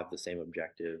we all have the same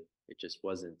objective, it just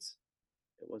wasn't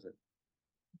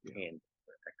Yeah. handled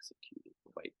or executed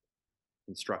quite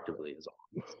constructively as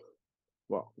all.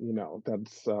 Well,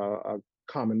 that's a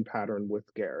common pattern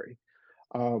with Gary.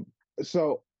 Um,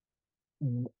 so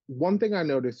one thing I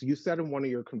noticed you said in one of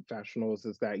your confessionals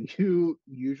is that you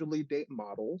usually date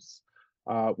models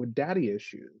with daddy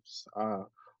issues.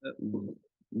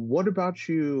 What about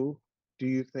you? Do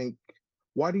you think?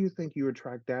 Why do you think you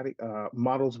attract daddy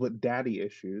models with daddy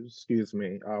issues? Excuse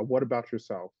me. What about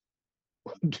yourself?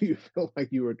 Do you feel like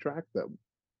you attract them?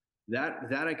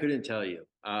 That I couldn't tell you.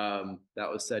 That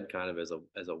was said kind of as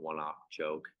a one-off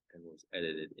joke and was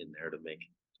edited in there to make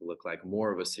to look like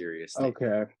more of a serious statement.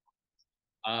 Okay.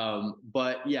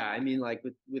 But yeah, I mean, like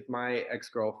with my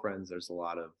ex-girlfriends, there's a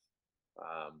lot of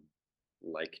um,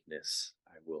 likeness,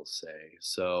 I will say.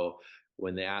 So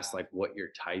when they ask like what your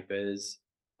type is,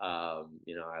 I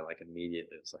like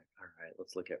immediately was like, all right,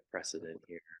 let's look at precedent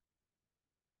here.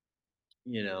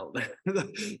 You know,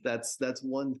 that's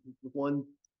one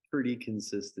pretty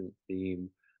consistent theme.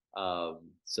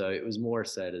 So it was more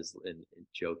said as in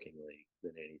jokingly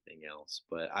than anything else.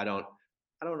 But I don't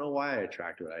know why I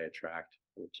attract what I attract,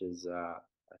 which is I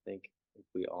think if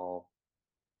we all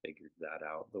figured that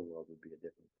out, the world would be a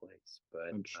different place.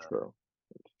 But That's true.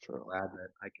 That's true. glad that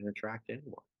I can attract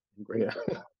anyone. I'm Yeah.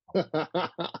 grateful.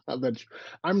 That's,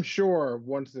 I'm sure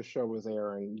once the show was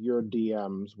airing, your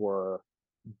DMs were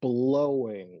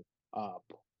blowing up.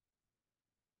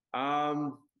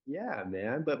 Yeah,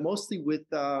 man, but mostly with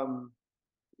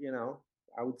you know,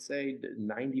 I would say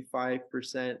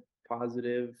 95%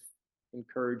 positive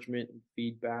encouragement and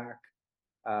feedback.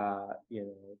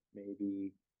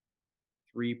 Maybe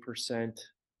 3%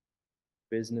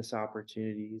 business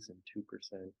opportunities and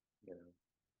 2%, you know,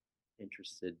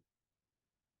 interested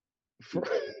For-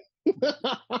 people.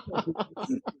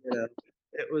 Yeah,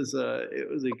 it was a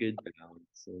good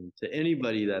balance. And to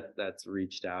anybody that's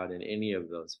reached out in any of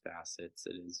those facets,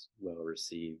 it is well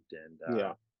received. And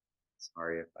yeah.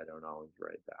 sorry if I don't always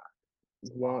write back.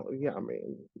 It's a lot. Well, yeah, I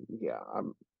mean, yeah,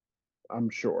 I'm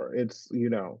sure. It's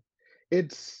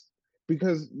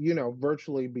because,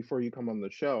 virtually before you come on the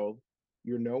show,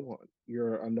 you're no one.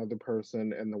 You're another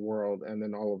person in the world, and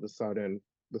then all of a sudden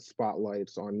the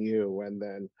spotlight's on you. And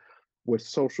then with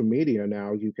social media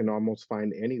now, you can almost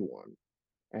find anyone.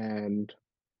 And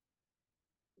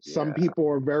some Yeah. people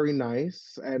are very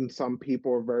nice, and some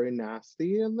people are very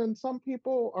nasty, and then some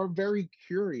people are very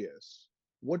curious.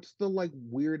 What's the like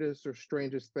weirdest or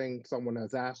strangest thing someone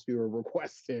has asked you or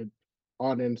requested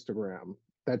on Instagram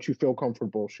that you feel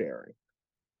comfortable sharing?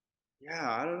 Yeah,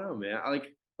 I don't know, man.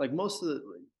 Like most of the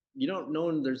you don't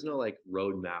know there's no like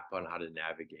roadmap on how to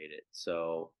navigate it.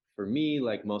 So for me,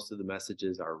 like most of the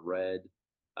messages are read.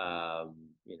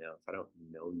 If I don't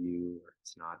know you or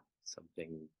it's not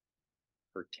something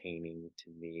pertaining to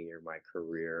me or my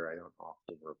career, I don't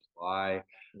often reply.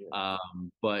 Yeah.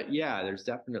 But yeah, there's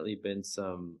definitely been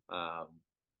some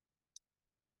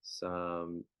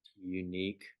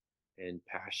unique and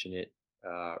passionate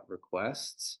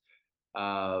requests.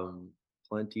 Um,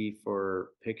 Plenty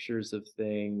for pictures of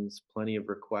things, plenty of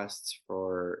requests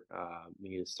for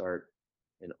me to start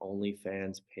an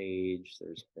OnlyFans page.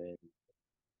 There's been,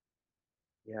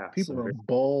 yeah, People some are very,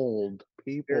 bold.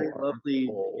 very People are lovely,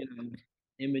 bold.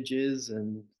 images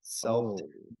and self Oh,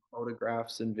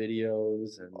 photographs and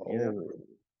videos. And, oh,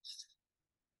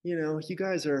 you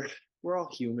guys we're all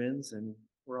humans and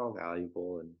we're all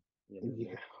valuable and, yeah.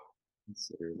 we'll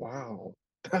consider that. Wow.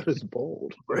 That is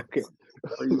bold. Or, Okay.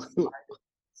 or you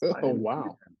slide Oh, in.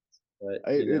 wow. But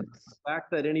It's the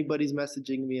fact that anybody's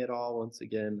messaging me at all, once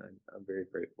again, I'm very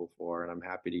grateful for, and I'm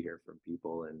happy to hear from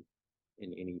people in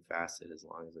any facet as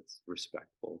long as it's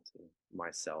respectful to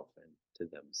myself and to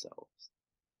themselves.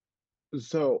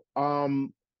 so,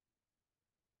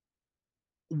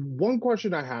 one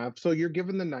question I have. So you're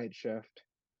given the night shift.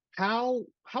 How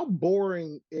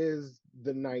boring is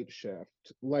the night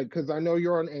shift? Like, because I know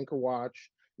you're on anchor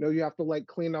watch. You have to like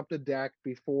clean up the deck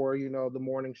before the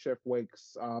morning shift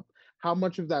wakes up. How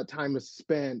much of that time is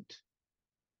spent,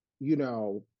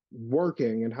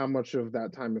 working, and how much of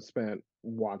that time is spent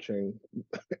watching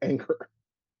anchor?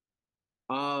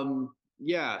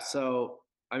 Yeah, so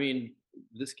I mean,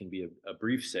 this can be a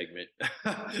brief segment.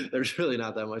 There's really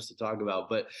not that much to talk about,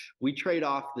 but we trade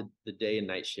off the day and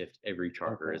night shift every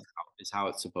charter Okay. is how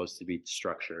it's supposed to be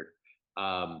structured.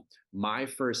 My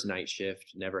first night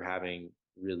shift, never having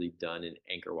really done an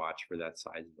anchor watch for that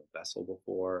size of a vessel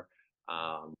before,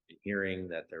 hearing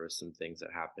that there was some things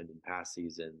that happened in past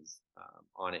seasons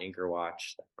on anchor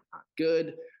watch that not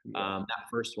good. Yeah. That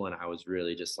first one, I was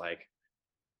really just like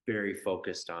very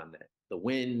focused on the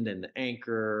wind and the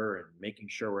anchor and making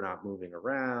sure we're not moving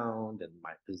around and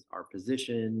our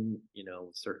position,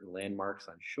 certain landmarks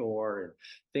on shore and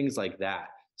things like that.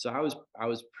 So I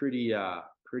was pretty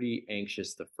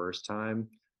anxious the first time.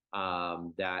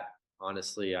 That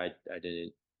honestly, I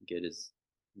didn't get as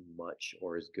much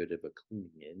or as good of a cleaning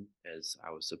in as I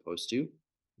was supposed to,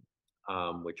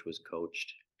 which was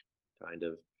coached kind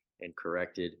of and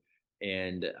corrected.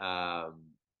 And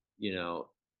you know,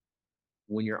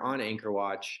 when you're on anchor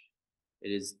watch, it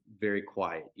is very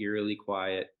quiet, eerily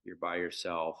quiet. You're by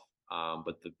yourself.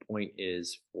 But the point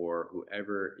is for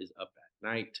whoever is up at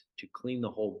night to clean the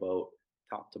whole boat,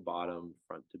 top to bottom,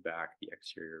 front to back, the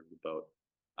exterior of the boat,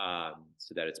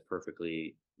 so that it's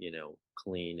perfectly,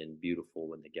 clean and beautiful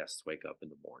when the guests wake up in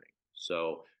the morning.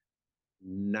 So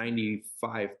 95%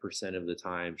 of the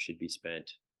time should be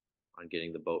spent on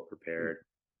getting the boat prepared.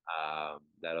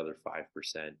 That other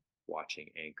 5% watching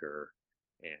anchor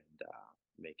and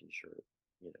making sure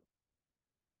you know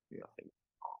Yeah. nothing.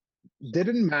 So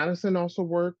Didn't Madison also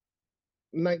work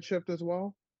night shift as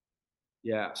well?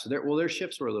 yeah, so their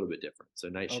shifts were a little bit different. So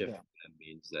night shift Okay. for them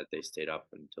means that they stayed up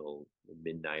until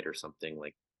midnight or something,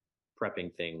 like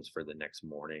prepping things for the next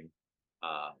morning.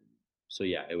 Um, so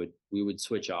yeah, it would we would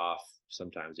switch off.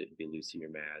 Sometimes it'd be Lucy or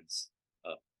Mads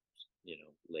up,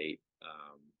 late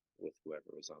with whoever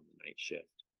was on the night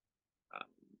shift. Um,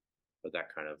 but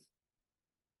that kind of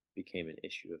became an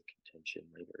issue of contention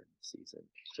later in the season.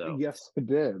 So Yes, it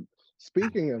did.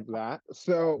 Speaking of that,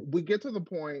 so we get to the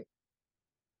point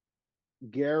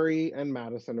Gary and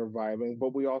Madison are vibing,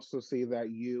 but we also see that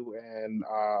you and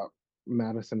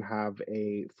Madison have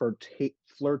a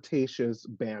flirtatious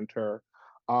banter.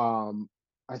 Um,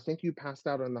 I think you passed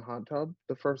out in the hot tub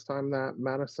the first time that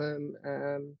Madison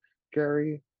and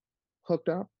Gary hooked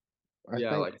up. I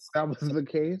yeah, think like that was the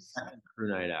case. second crew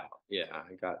night out. Yeah,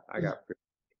 I got pretty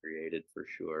created for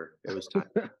sure. It was time.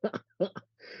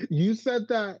 You said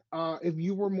that if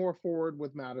you were more forward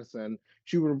with Madison,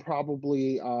 she would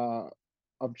probably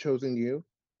have chosen you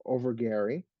over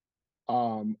Gary.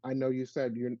 I know you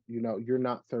said you're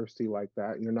not thirsty like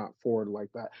that. You're not forward like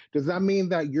that. Does that mean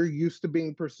that you're used to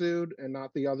being pursued and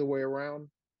not the other way around?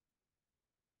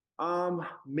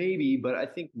 Maybe, but I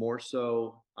think more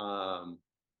so.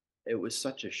 It was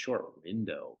such a short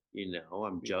window. I'm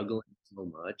Yeah. juggling so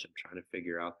much. I'm trying to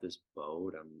figure out this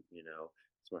boat.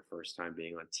 It's my first time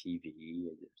being on TV,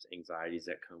 and there's anxieties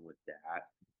that come with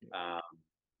that.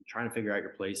 Trying to figure out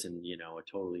your place in, a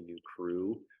totally new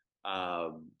crew.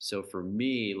 So for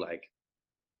me, like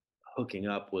hooking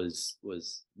up was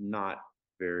not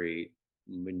very,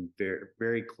 very,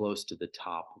 very close to the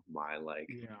top of my like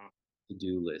Yeah.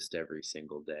 to-do list every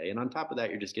single day. And on top of that,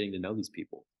 you're just getting to know these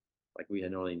people. Like we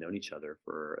had only known each other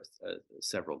for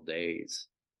several days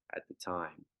at the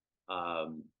time.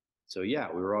 Um, so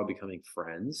yeah, we were all becoming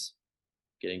friends,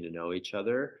 getting to know each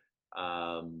other.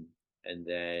 Um, and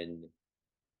then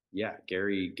yeah,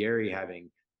 Gary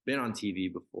having been on TV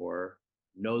before,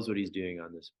 knows what he's doing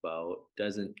on this boat,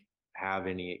 doesn't have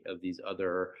any of these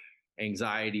other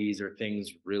anxieties or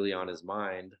things really on his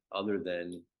mind other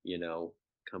than,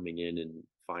 coming in and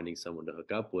finding someone to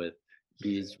hook up with.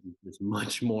 He's just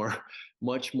much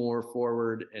more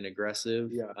forward and aggressive.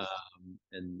 Yes.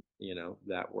 And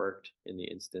that worked in the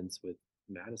instance with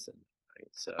Madison. Right?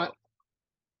 I, So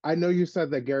I know you said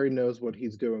that Gary knows what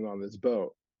he's doing on this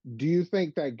boat. Do you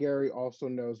think that Gary also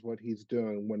knows what he's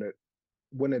doing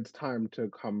when it's time to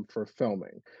come for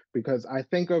filming? Because I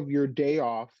think of your day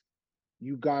off,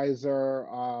 you guys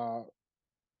are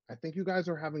I think you guys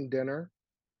are having dinner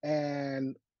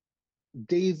and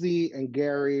Daisy and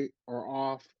Gary are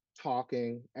off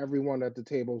talking. Everyone at the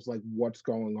table is like, what's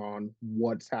going on?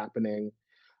 What's happening?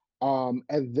 And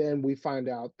then we find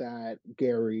out that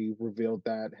Gary revealed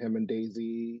that him and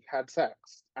Daisy had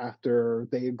sex after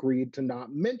they agreed to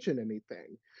not mention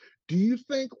anything. Do you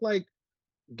think like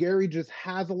Gary just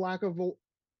has a lack of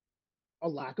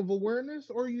awareness,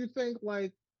 or you think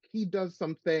like he does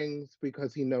some things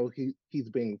because he knows he's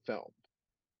being filmed?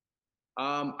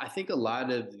 I think a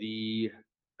lot of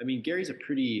Gary's a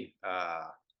pretty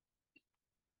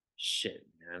shit,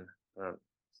 man.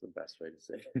 It's the best way to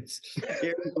say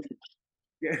it.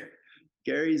 Gary,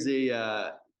 Gary's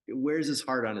wears his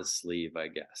heart on his sleeve, I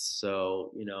guess.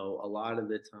 So, a lot of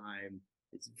the time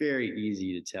it's very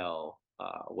easy to tell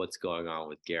what's going on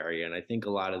with Gary. And I think a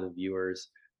lot of the viewers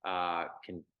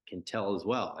can tell as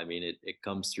well. I mean, it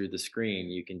comes through the screen.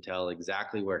 You can tell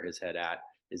exactly where his head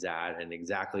is at and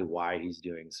exactly why he's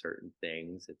doing certain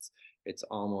things. It's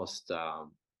almost It's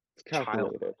child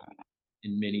calculated.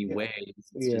 in many Yeah. ways. It's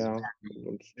just Yeah. very,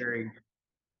 That's true. very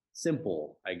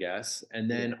simple, I guess. And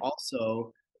then Yeah.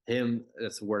 also him,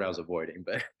 that's the word I was avoiding,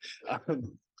 but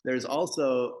there's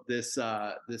also this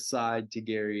side to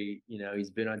Gary, he's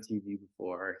been on TV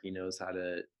before. He knows how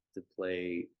to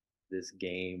play this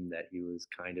game that he was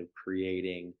kind of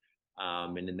creating.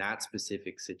 And in that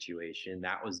specific situation,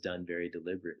 that was done very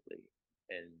deliberately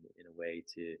and in a way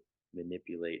to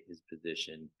manipulate his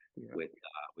position Yeah.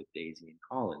 with Daisy and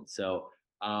Colin. So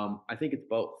I think it's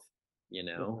both.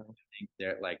 Yeah. I think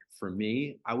that, like, for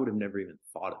me, I would have never even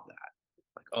thought of that.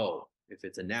 Like, oh, if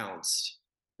it's announced,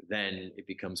 then it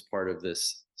becomes part of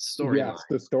this storyline. Yes,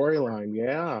 the storyline.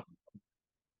 Yeah.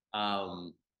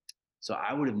 Um, so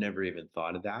I would have never even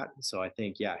thought of that. So I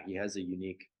think, yeah, he has a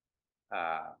unique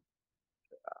uh,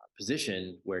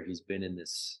 position where he's been in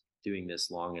this, doing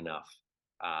this long enough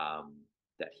um,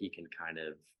 that he can kind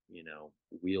of,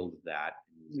 wield that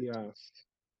and use it to Yes.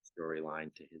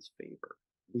 storyline to his favor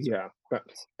in certain Yeah.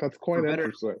 That's for quite better,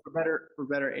 interesting. for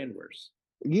better and worse.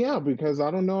 Yeah, because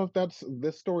I don't know if that's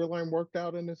this storyline worked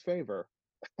out in his favor.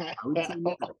 I would say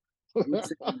no. I would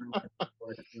say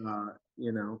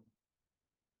no. But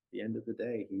at the end of the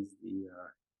day,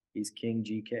 he's King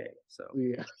GK. So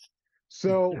Yeah.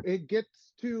 So it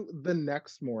gets to the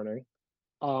next morning.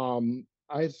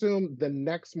 I assume the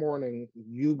next morning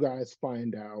you guys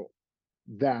find out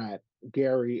that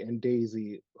Gary and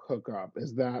Daisy hook up.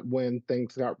 Is that when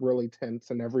things got really tense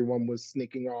and everyone was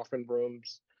sneaking off in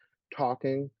rooms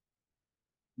talking?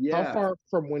 How yeah, far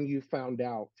from when you found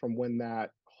out from when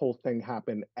that whole thing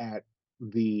happened at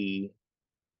the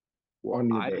well, on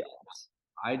your I day didn't off?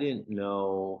 I didn't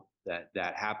know that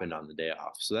that happened on the day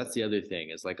off. So that's the other thing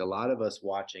is, like, a lot of us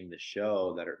watching the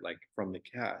show that are like from the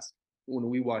cast, when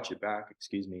we watch it back,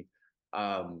 excuse me,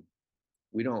 um,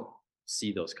 we don't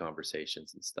see those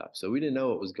conversations and stuff. So we didn't know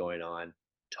what was going on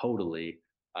totally.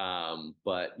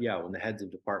 But yeah, when the heads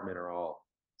of department are all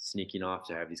sneaking off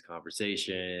to have these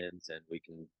conversations and we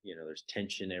can, there's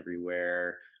tension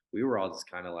everywhere. We were all just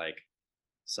kind of like,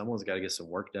 someone's got to get some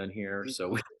work done here.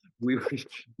 So we were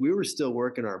we were still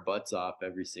working our butts off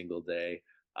every single day.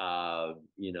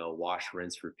 Wash,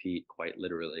 rinse, repeat, quite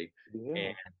literally. And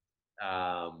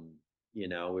Yeah. um, we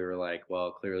were like,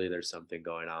 well, clearly there's something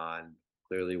going on.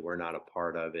 Clearly we're not a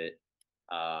part of it.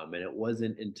 And it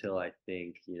wasn't until I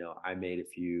think, I made a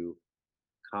few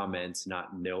comments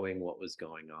not knowing what was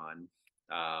going on.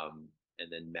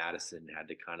 And then Madison had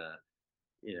to kind of,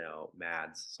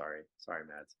 Mads, sorry,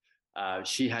 Mads.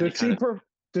 She had to Does kind she of,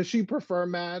 does she prefer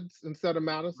Mads instead of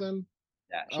Madison?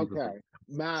 yeah, she preferred. Okay.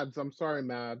 Mads, I'm sorry,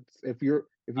 Mads. If you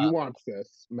Uh, watch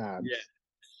this, yeah.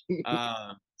 Mads.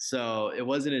 So it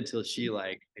wasn't until she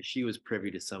was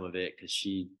privy to some of it because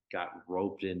she got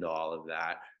roped into all of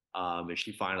that. And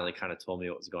she finally kind of told me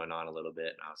what was going on a little bit,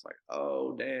 and I was like,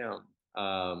 "Oh, damn."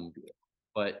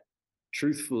 But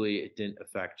truthfully, it didn't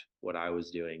affect what I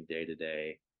was doing day to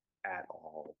day at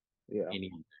all. Yeah.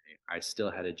 Anyway, I still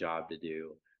had a job to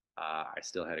do. I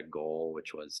still had a goal,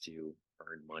 which was to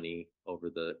earn money over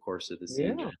the course of the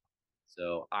season. Yeah.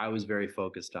 So I was very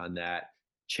focused on that.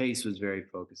 Chase was very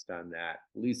focused on that.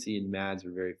 Lucy and Mads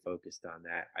were very focused on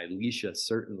that. Alicia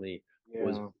certainly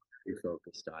was Yeah. very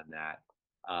focused on that.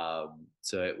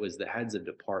 So it was the heads of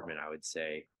department, I would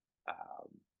say, um,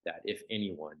 that if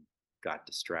anyone got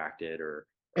distracted or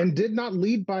And did not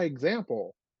lead by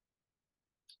example.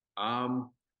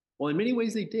 um, well, in many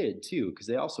ways they did too, because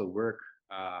they also work.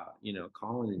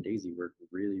 Colin and Daisy work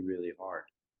really, really hard.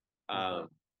 Okay. Um,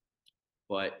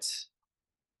 but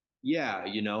yeah,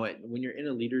 when you're in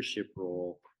a leadership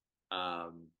role,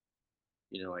 um,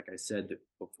 like I said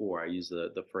before, I use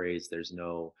the phrase, "There's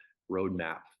no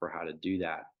roadmap for how to do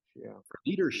that." Yeah. For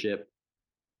leadership,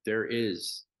 there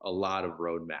is a lot of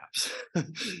roadmaps.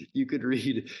 You could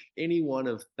read any one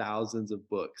of thousands of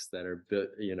books that are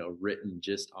written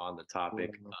just on the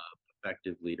topic Yeah. of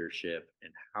effective leadership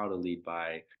and how to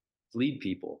lead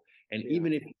people. And Yeah.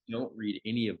 even if you don't read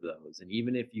any of those, and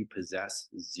even if you possess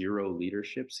zero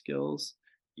leadership skills,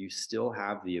 you still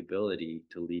have the ability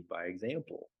to lead by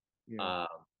example. Yeah.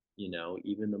 um,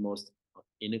 even the most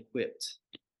inequipped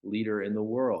leader in the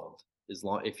world, as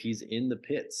long if he's in the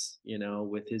pits,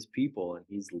 with his people and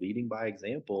he's leading by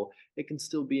example, it can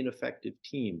still be an effective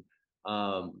team.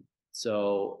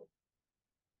 So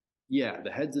yeah,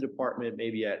 the heads of department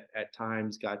maybe at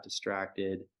times got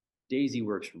distracted. Daisy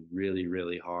works really,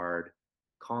 really hard.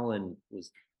 Colin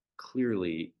was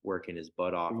clearly working his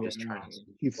butt off, just trying Yeah.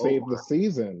 to He go saved the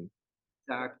season.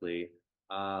 exactly.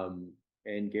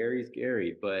 And Gary's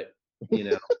Gary, but you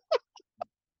know,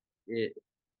 it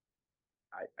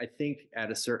I think at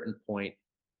a certain point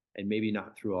and maybe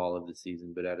not through all of the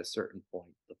season, but at a certain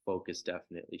point, the focus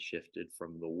definitely shifted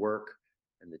from the work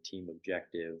and the team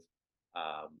objective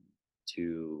um,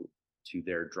 to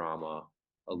their drama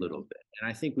a little Yeah. bit. And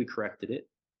I think we corrected it,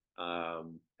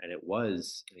 and it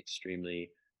was an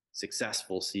extremely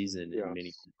successful season in many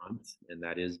Yes. months, and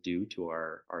that is due to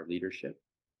our leadership.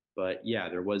 But yeah,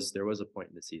 there was a point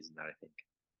in the season that I think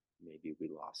maybe we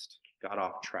got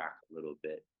off track a little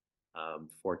bit.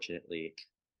 Fortunately,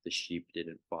 the sheep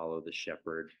didn't follow the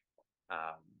shepherd.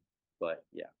 Um, but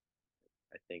yeah,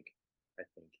 I think I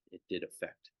think it did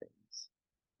affect things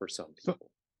for some So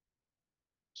people.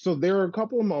 so there are a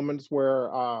couple of moments where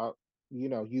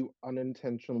you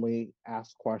unintentionally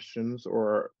asked questions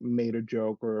or made a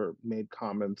joke or made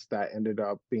comments that ended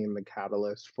up being the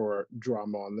catalyst for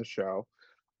drama on the show.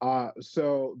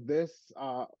 So this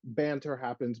banter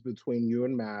happens between you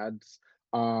and Mads,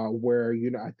 where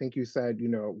I think you said,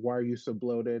 why are you so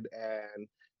bloated? And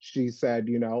she said,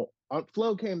 Aunt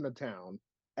Flo came to town,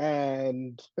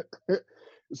 and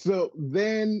so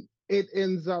then it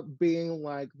ends up being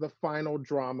like the final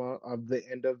drama of the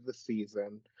end of the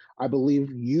season. I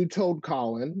believe you told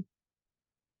Colin,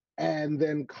 and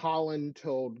then Colin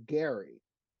told Gary.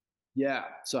 Yeah.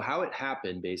 So how it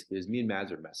happened basically is me and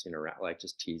Mads were messing around, like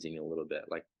just teasing a little bit,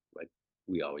 like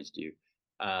we always do.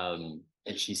 And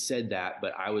she said that,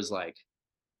 but I was like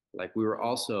we were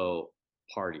also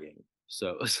partying.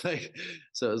 So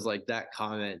it was like that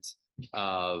comment,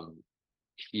 um,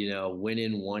 went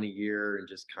in one year and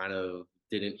just kind of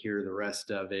didn't hear the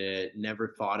rest of it,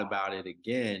 never thought about it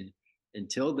again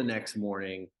until the next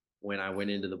morning when I went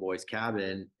into the boys'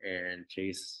 cabin and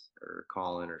Chase or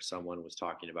Colin or someone was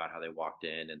talking about how they walked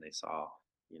in and they saw,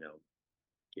 you know,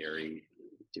 Gary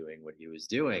doing what he was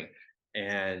doing.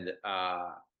 And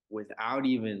without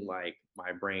even like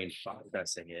my brain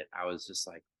processing it, I was just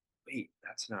like, wait,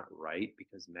 that's not right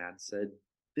because Matt said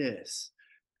this.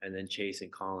 And then Chase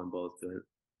and Colin both, you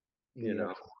Yeah.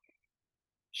 know,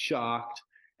 shocked.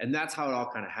 And that's how it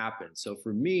all kind of happened. So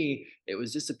for me, it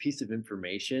was just a piece of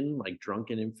information, like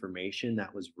drunken information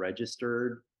that was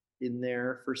registered in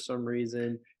there for some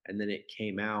reason. And then it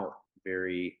came out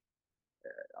very,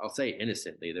 I'll say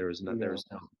innocently. There Yeah. was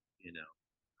no, you know,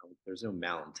 there's no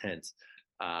malintent,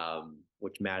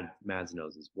 which Mads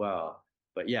knows as well.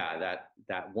 But yeah,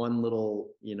 that one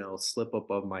little, slip up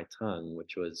of my tongue,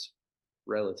 which was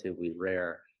relatively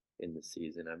rare in the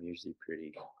season. I'm usually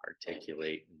pretty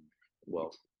articulate and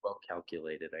well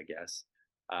calculated, I guess.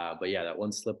 But yeah, that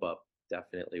one slip up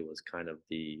definitely was kind of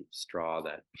the straw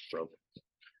that broke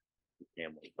the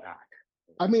camel's back.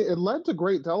 I mean, it led to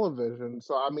great television.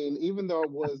 So, I mean, even though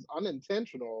it was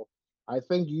unintentional, I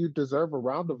think you deserve a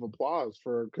round of applause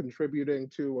for contributing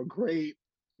to a great,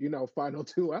 final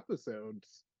two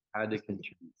episodes. Had to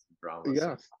contribute some drama. So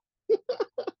Yes.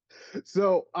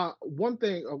 So, one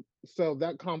thing, so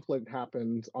that conflict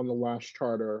happened on the last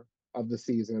charter of the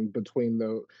season between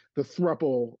the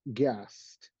thruple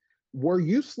guest. Were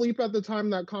you asleep at the time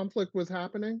that conflict was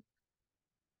happening?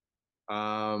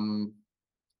 um,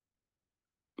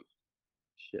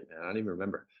 shit, man, I don't even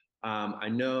remember. I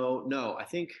know, no, I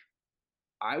think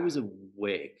I was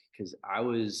awake because I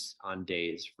was on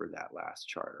days for that last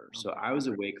charter. So Okay. I was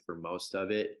awake for most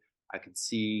of it. I could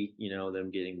see,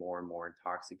 them getting more and more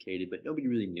intoxicated, but nobody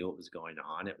really knew what was going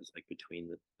on. It was like between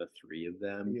the three of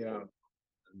them Yeah.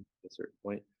 at a certain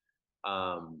point.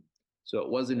 Um, so it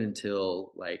wasn't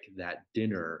until like that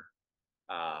dinner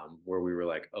where we were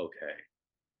like, okay,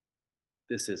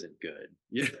 this isn't good.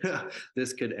 Yeah,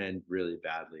 this could end really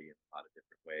badly in a lot of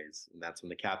different ways. And that's when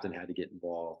the captain had to get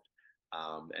involved.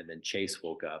 And then Chase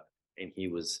woke up and he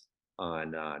was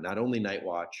on not only night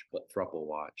watch, but thruple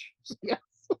watch. Yes.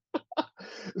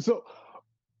 So,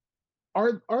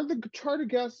 are the charter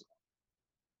guests,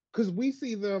 because we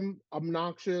see them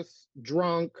obnoxious,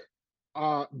 drunk,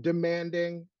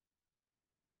 demanding.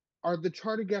 Are the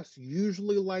charter guests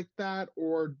usually like that,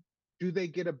 or do they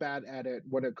get a bad edit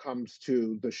when it comes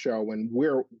to the show and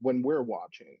when we're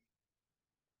watching?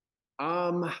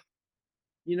 Um,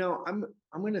 I'm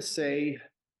gonna say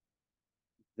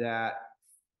that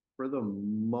for the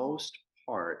most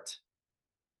part,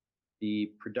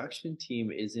 the production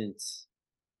team isn't,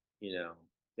 you know,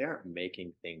 they aren't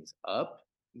making things up.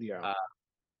 Yeah. Uh,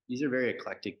 these are very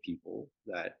eclectic people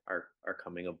that are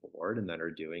coming aboard and that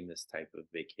are doing this type of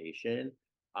vacation,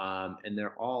 and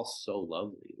they're all so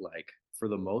lovely. Like for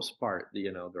the most part,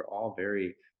 they're all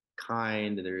very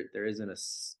kind. There isn't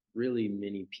really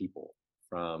many people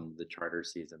from the charter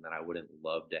season that I wouldn't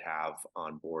love to have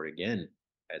on board again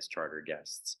as charter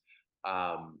guests.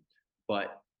 um,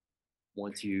 but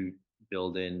once you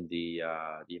build in the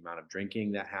amount of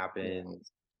drinking that Yeah.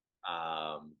 happens,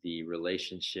 the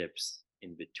relationships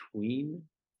in between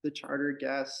the charter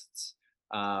guests.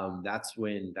 That's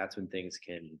when things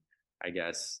can, I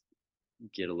guess,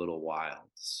 get a little wild.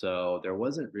 So there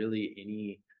wasn't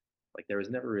really there was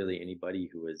never really anybody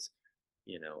who was,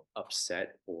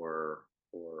 upset or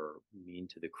mean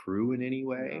to the crew in any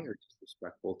way Yeah. or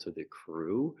disrespectful to the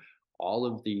crew. All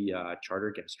of the charter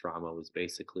guest drama was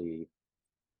basically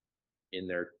in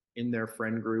their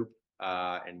friend group,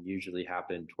 and usually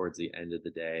happened towards the end of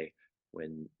the day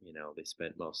when they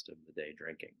spent most of the day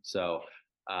drinking. So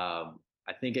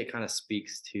I think it kind of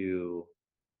speaks to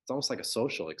it's almost like a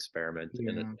social experiment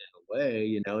in Yeah. a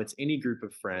way. It's any group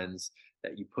of friends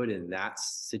that you put in that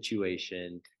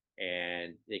situation,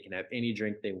 and they can have any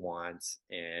drink they want,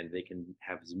 and they can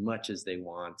have as much as they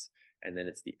want, and then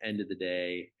it's the end of the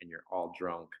day and you're all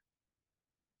drunk.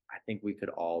 I think we could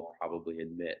all probably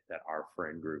admit that our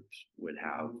friend groups would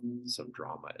have some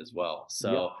drama as well. Yeah.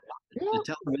 So Yeah.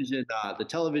 the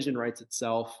television writes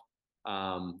itself.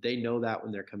 They know that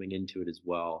when they're coming into it as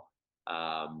well.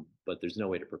 But there's no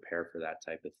way to prepare for that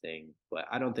type of thing. But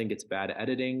I don't think it's bad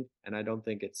editing, and I don't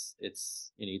think it's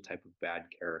any type of bad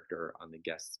character on the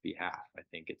guest's behalf. I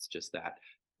think it's just that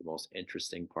the most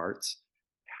interesting parts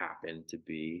happen to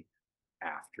be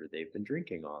after they've been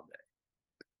drinking all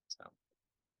day. So.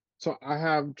 So I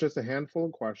have just a handful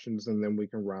of questions, and then we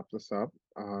can wrap this up.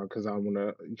 Because I want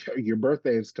to. Your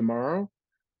birthday is tomorrow.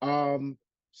 Um,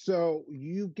 so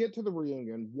you get to the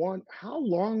reunion. One, How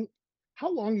long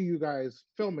are you guys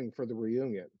filming for the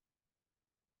reunion?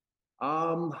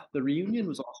 The reunion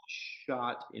was also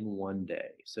shot in one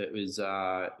day, so it was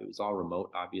all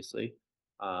remote, obviously,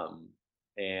 um,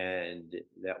 and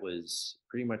that was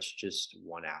pretty much just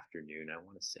one afternoon. I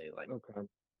want to say like Okay.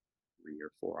 3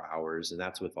 or 4 hours, and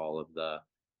that's with all of the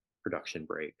production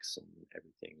breaks and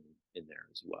everything in there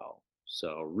as well.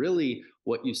 So really,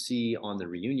 what you see on the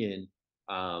reunion,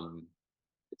 um,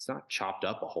 it's not chopped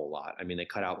up a whole lot. I mean, they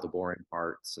cut out the boring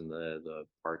parts and the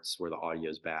parts where the audio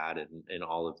is bad and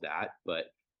all of that,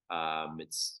 but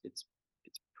it's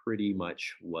pretty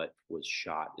much what was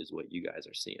shot is what you guys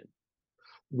are seeing.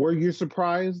 Were you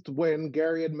surprised when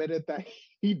Gary admitted that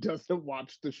he doesn't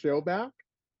watch the show back?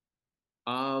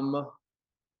 Um,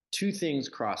 Two things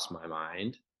crossed my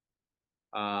mind.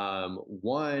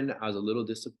 One, I was a little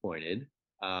disappointed,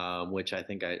 which I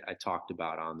think I talked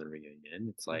about on the reunion.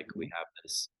 It's like we Mhm. have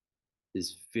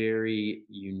this very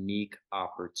unique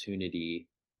opportunity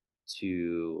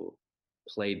to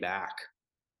play back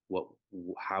what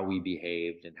how we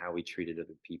behaved and how we treated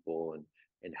other people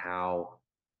and how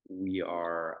we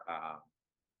are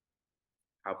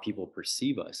how people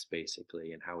perceive us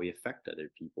basically and how we affect other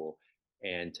people,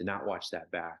 and to not watch that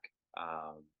back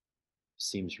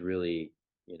seems really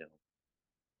you know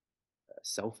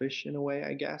selfish in a way.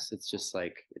 I guess it's just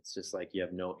like you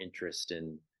have no interest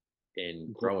in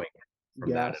Gr- growing from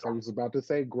that at Yes, I all. was about to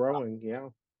say growing. Yeah.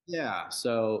 Yeah,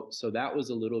 so that was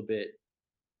a little bit,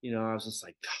 I was just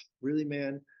like, really,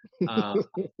 man. Uh,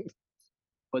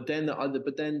 but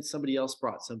then somebody else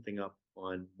brought something up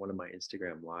on one of my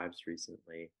Instagram lives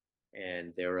recently,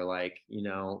 and they were like,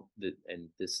 and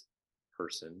this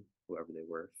person, whoever they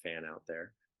were, fan out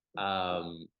there,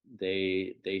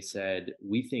 they said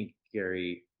we think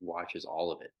Gary watches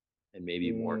all of it, and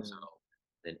maybe more so Mm.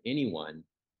 than anyone,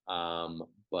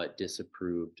 but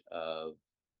disapproved of,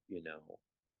 you know,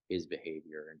 his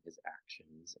behavior and his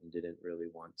actions, and didn't really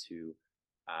want to,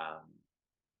 um,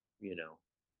 you know,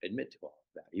 admit to all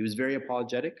of that. He was very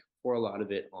apologetic for a lot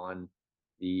of it on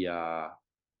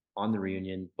the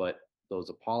reunion, but those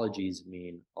apologies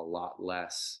mean a lot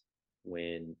less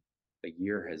when a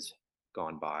year has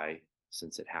gone by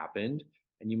since it happened,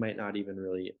 and you might not even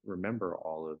really remember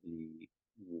all of the,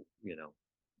 you know,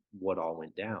 what all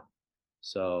went down.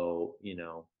 So,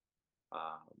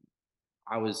 um,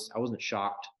 I wasn't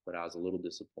shocked, but I was a little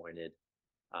disappointed.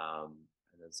 And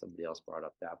then somebody else brought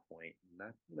up that point,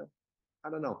 and that, I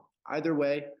don't know. Either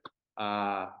way,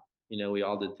 uh, we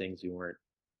all did things we weren't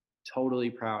totally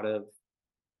proud of.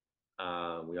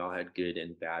 We all had good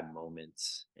and bad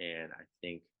moments, and I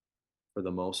think for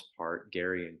the most part,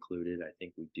 Gary included, I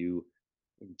think we do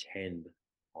intend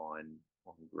on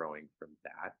growing from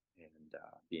that and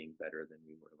being better than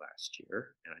we were last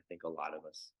year. And I think a lot of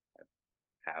us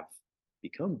have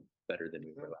become better than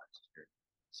we were last year.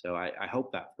 So I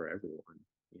hope that for everyone.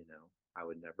 I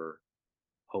would never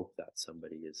hope that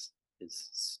somebody is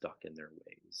stuck in their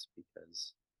ways,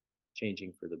 because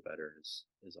changing for the better is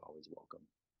always welcome.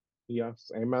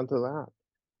 Yes, amen to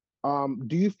that.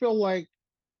 Do you feel like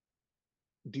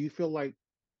do you feel like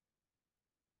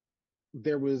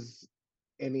there was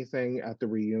anything at the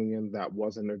reunion that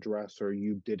wasn't addressed or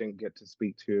you didn't get to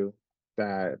speak to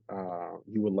that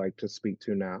you would like to speak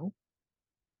to now?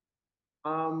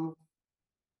 Um,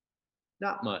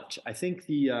 Not much. I think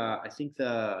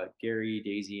the Gary,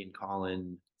 Daisy, and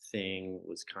Colin thing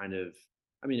was kind of,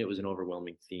 I mean, it was an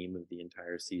overwhelming theme of the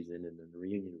entire season, and then the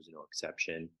reunion was no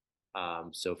exception.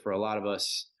 So for a lot of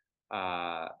us,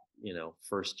 uh,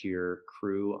 first year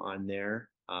crew on there,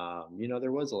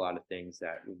 there was a lot of things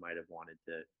that we might have wanted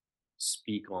to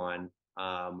speak on,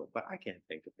 but I can't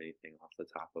think of anything off the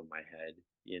top of my head.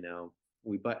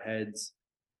 We butt heads,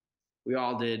 we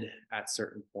all did at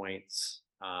certain points.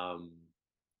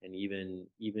 And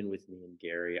even with me and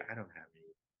Gary, I don't have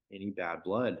any bad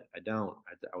blood. I don't.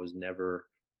 I was never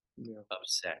Yeah.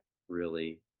 upset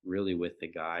really with the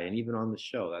guy, and even on the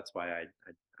show. That's why I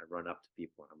run up to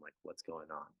people and I'm like, "What's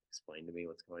going on? Explain to me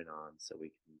what's going on, so we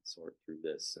can sort through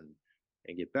this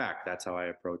and get back." That's how I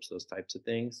approach those types of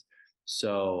things.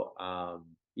 So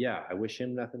yeah, I wish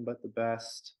him nothing but the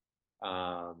best.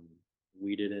 Um,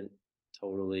 we didn't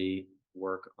totally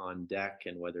work on deck,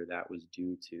 and whether that was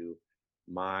due to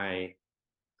my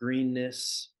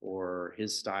greenness or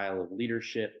his style of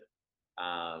leadership,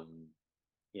 um,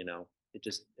 it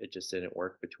just didn't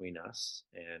work between us,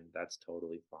 and that's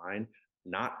totally fine.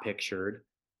 Not pictured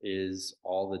is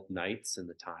all the nights and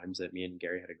the times that me and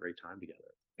Gary had a great time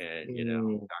together, and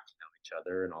Mm, got to know each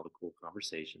other and all the cool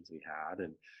conversations we had,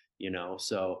 and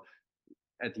so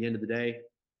at the end of the day,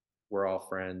 we're all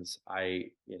friends.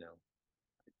 I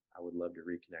would love to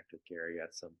reconnect with Gary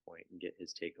at some point and get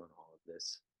his take on all of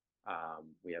this.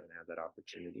 We haven't had that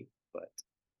opportunity, but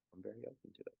I'm very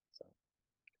open to it. So,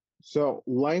 so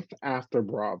life after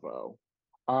Bravo.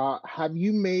 Have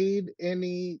you made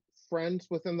any friends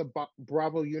within the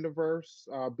Bravo universe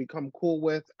become cool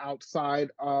with outside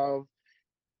of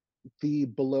the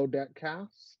Below Deck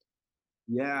cast?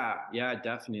 yeah,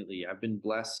 definitely. I've been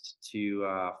blessed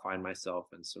to find myself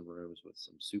in some rooms with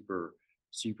some super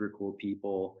cool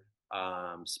people,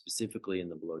 specifically in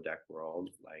the below deck world,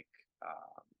 like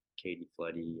Katie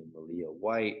Floody and Malia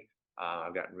White.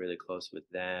 I've gotten really close with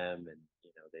them, and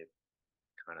they've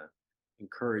kind of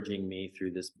encouraging me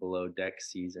through this below deck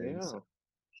season. So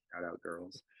Yeah. shout out,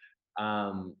 girls.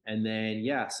 And then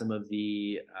yeah, some of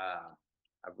the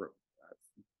I've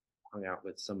hung out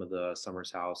with some of the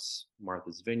Summer's House,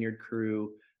 Martha's Vineyard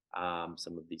crew,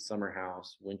 some of the Summer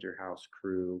House, Winter House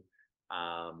crew,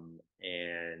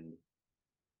 and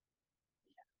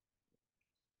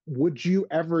Would you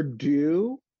ever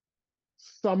do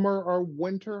summer or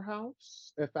winter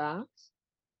house if asked?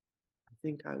 I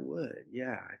think I would.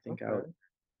 Yeah, I think I would. Okay.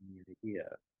 The idea,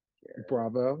 Jared.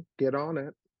 Bravo. Get on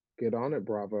it. Get on it,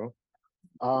 Bravo.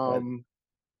 But Um,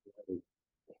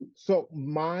 so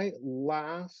my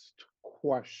last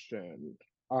question.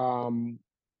 Um,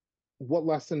 what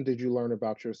lesson did you learn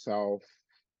about yourself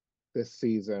this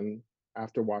season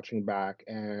after watching back?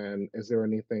 And is there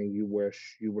anything you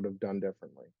wish you would have done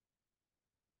differently?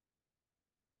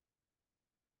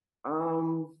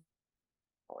 um,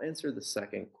 I'll answer the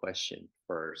second question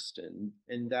first,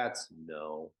 and that's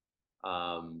no.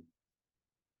 Um,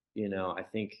 I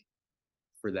think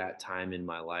for that time in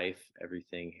my life,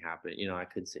 everything happened. I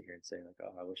could sit here and say like,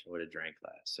 "Oh, I wish I would have drank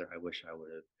less," or "I wish I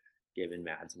would have given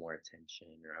Mads more attention,"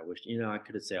 or "I wish," I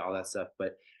could have said all that stuff.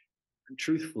 But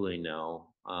truthfully, no.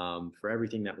 For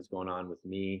everything that was going on with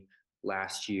me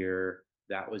last year,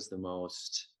 that was the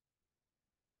most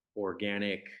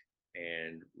organic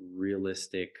and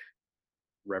realistic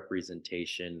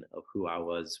representation of who I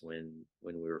was when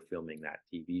we were filming that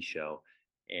TV show.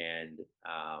 And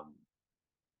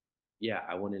yeah,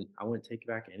 I wouldn't take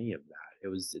back any of that.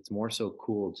 It's more so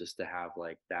cool just to have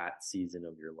like that season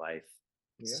of your life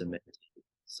Yeah. cemented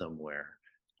somewhere.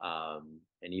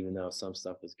 And even though some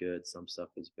stuff was good, some stuff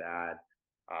was bad,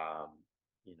 um,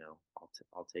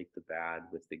 I'll take the bad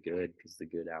with the good, because the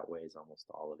good outweighs almost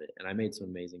all of it. And I made some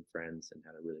amazing friends and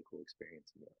had a really cool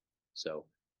experience in it. So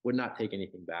would not take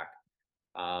anything back.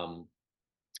 Um,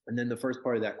 and then the first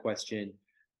part of that question,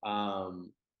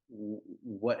 um,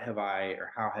 what have I,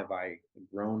 or how have I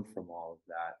grown from all of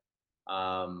that?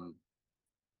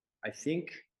 I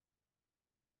think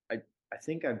I I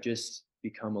think I've just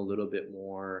become a little bit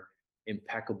more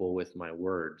impeccable with my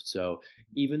word. So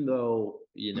even though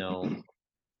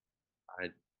I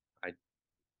I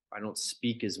I don't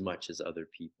speak as much as other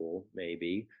people,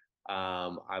 maybe.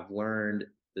 I've learned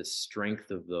the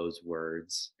strength of those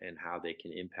words and how they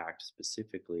can impact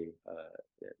specifically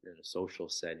in a social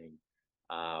setting.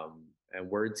 And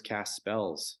words cast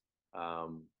spells,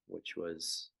 which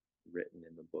was written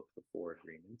in the book The Four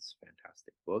Agreements,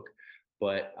 fantastic book.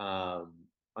 But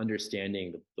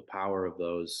understanding the power of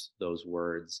those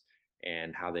words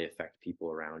and how they affect people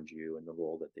around you and the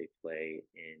role that they play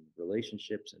in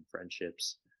relationships and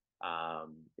friendships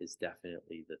is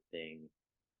definitely the thing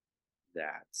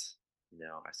that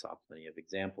I saw plenty of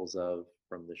examples of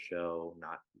from the show,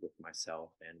 not with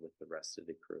myself and with the rest of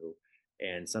the crew,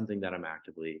 and something that I'm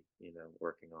actively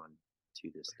working on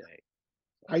to this day.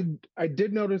 I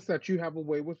did notice that you have a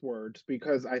way with words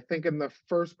because I think in the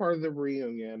first part of the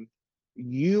reunion,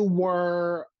 you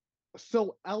were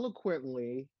so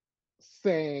eloquently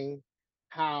saying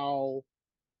how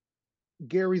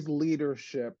Gary's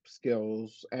leadership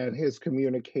skills and his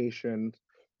communication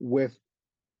with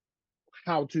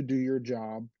how to do your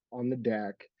job on the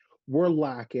deck were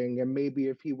lacking. And maybe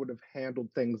if he would have handled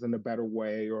things in a better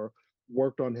way or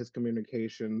worked on his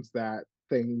communications, that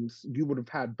things you would have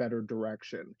had better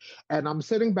direction. And I'm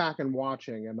sitting back and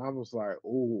watching, and I was like,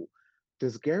 oh,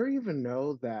 does Gary even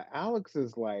know that Alex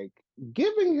is like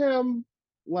giving him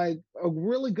like a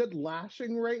really good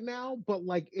lashing right now, but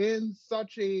like in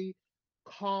such a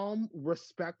calm,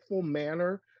 respectful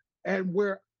manner, and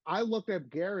where I looked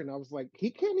at Gary and I was like, he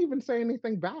can't even say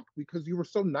anything back because you were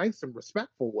so nice and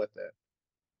respectful with it.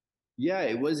 Yeah,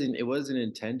 it wasn't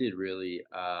intended really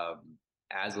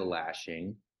as a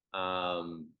lashing.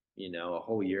 A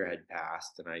whole year had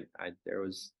passed and I there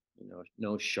was,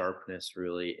 no sharpness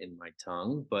really in my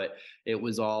tongue, but it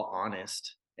was all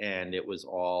honest and it was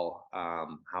all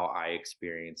how I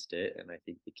experienced it. And I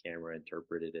think the camera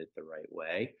interpreted it the right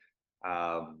way.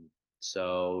 Um,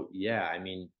 so yeah, I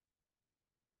mean,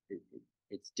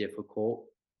 it's difficult.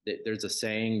 There's a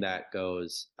saying that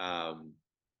goes,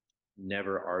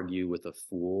 never argue with a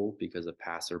fool because a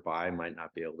passerby might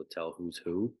not be able to tell who's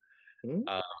who. Hmm?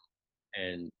 Uh,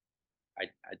 and I,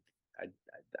 I,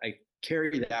 I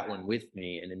carry that one with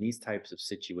me. And in these types of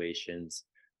situations,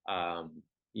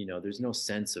 there's no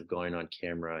sense of going on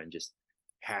camera and just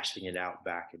hashing it out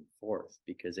back and forth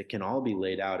because it can all be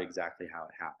laid out exactly how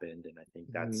it happened. And I think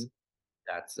Hmm.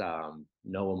 that's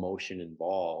no emotion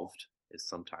involved is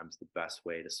sometimes the best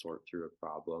way to sort through a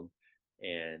problem.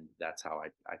 And that's how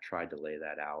I tried to lay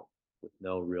that out with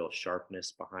no real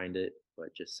sharpness behind it,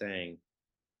 but just saying,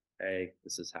 hey,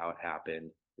 this is how it happened.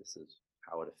 This is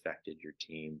how it affected your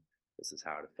team. This is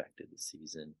how it affected the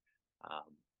season.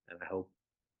 And I hope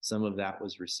some of that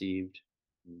was received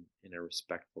in a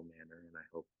respectful manner. And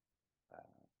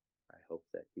I hope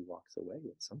that he walks away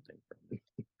with something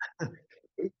from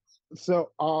it.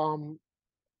 So,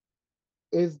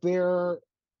 is there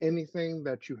anything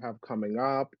that you have coming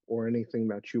up or anything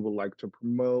that you would like to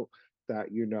promote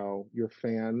that your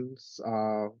fans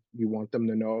you want them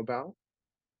to know about?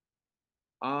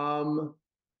 Um,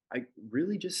 I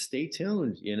really just stay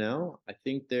tuned, I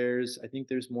think there's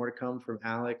more to come from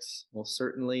Alex, most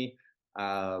certainly.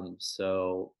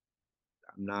 So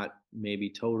I'm not maybe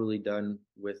totally done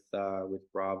with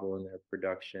Bravo and their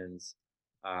productions.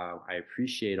 I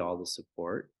appreciate all the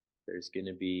support. There's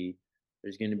gonna be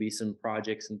there's gonna be some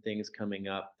projects and things coming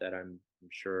up that I'm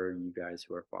sure you guys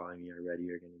who are following me already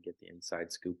are gonna get the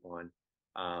inside scoop on.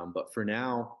 But for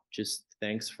now, just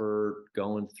thanks for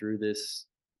going through this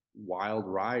wild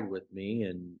ride with me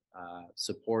and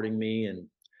supporting me and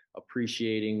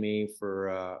appreciating me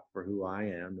for who I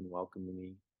am and welcoming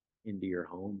me into your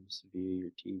homes via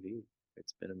your TV.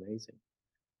 It's been amazing.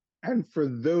 And for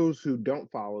those who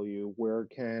don't follow you, where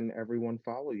can everyone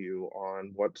follow you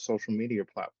on what social media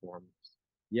platforms?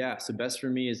 Yeah, so best for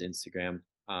me is Instagram.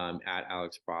 At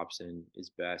Alex Propson is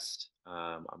best.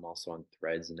 I'm also on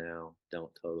Threads now.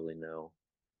 Don't totally know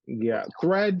Yeah, what's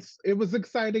Threads, it was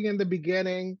exciting in the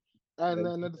beginning, and Threads.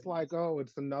 then it's like, oh,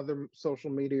 it's another social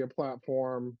media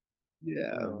platform,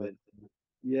 Yeah, you know.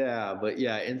 but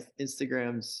yeah,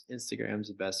 Instagram's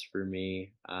the best for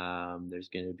me. There's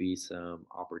going to be some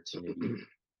opportunity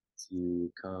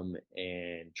to come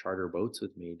and charter boats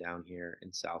with me down here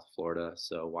in South Florida.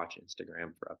 So watch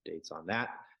Instagram for updates on that.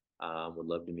 Would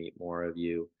love to meet more of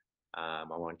you.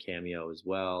 I'm on Cameo as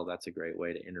well. That's a great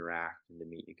way to interact and to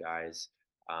meet you guys.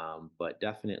 But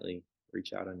definitely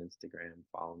reach out on Instagram,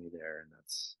 follow me there, and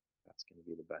that's going to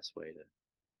be the best way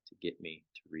to get me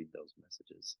to read those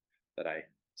messages that I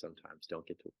sometimes don't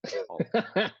get to all.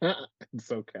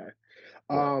 It's okay.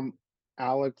 Yeah, Um,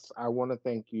 Alex, I want to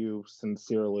thank you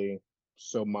sincerely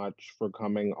so much for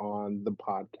coming on the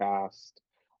podcast.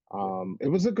 yeah. It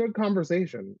was a good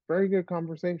conversation, very good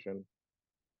conversation.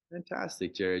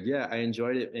 Fantastic, Jared. Yeah, I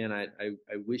enjoyed it, man. I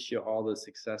wish you all the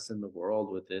success in the world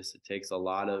with this. It takes a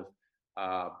lot of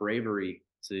bravery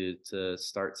to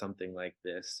start something like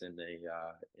this in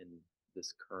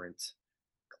this current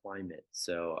climate.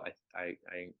 So I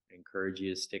encourage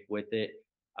you to stick with it.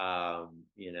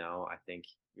 I think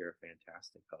you're a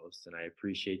fantastic host, and I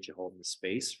appreciate you holding the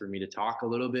space for me to talk a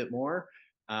little bit more,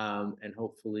 and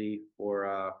hopefully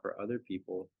for other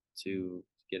people to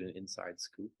get an inside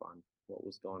scoop on what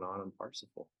was going on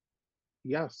Parsifal.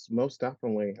 Yes, most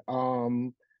definitely.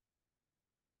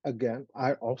 Again,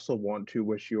 I also want to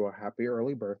wish you a happy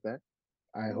early birthday.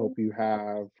 I hope you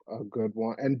have a good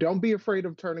one. And don't be afraid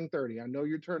of turning 30. I know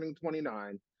you're turning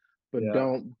 29, but Yeah,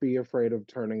 don't be afraid of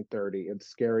turning 30. It's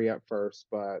scary at first,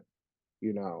 but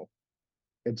you know,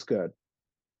 it's good.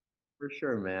 for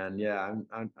sure, man. Yeah,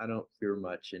 I don't fear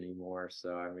much anymore,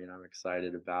 so I mean, I'm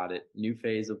excited about it. New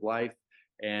phase of life,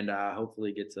 and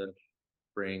hopefully get to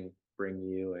bring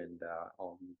you and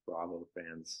all you Bravo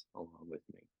fans along with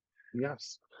me.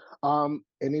 Yes.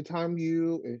 Anytime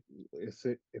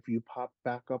if you pop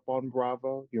back up on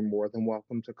Bravo, you're more than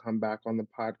welcome to come back on the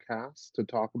podcast to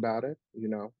talk about it.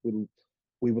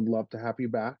 We would love to have you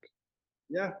back.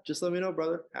 Yeah, just let me know,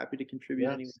 brother. Happy to contribute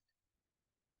anyway. Yes.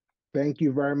 Thank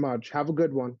you very much. Have a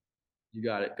good one. You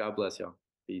got it. God bless y'all.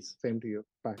 Peace. Same to you.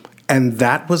 Bye. And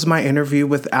that was my interview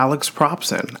with Alex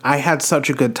Propson. I had such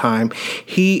a good time.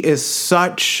 He is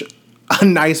such a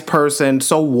nice person,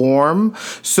 so warm,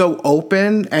 so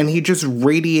open, and he just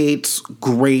radiates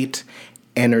great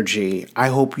energy. I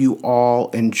hope you all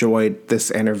enjoyed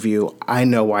this interview. I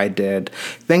know I did.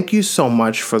 Thank you so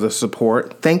much for the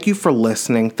support. Thank you for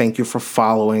listening. Thank you for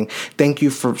following. Thank you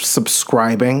for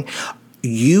subscribing.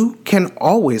 You can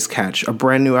always catch a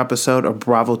brand new episode of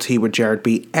Bravo Tea with Jared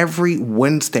B every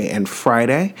Wednesday and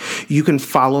Friday. You can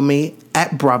follow me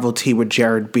at Bravo Tea with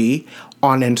Jared B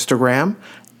on Instagram,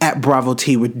 at Bravo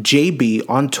Tea with JB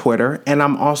on Twitter, and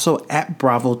I'm also at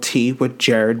Bravo Tea with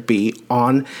Jared B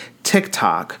on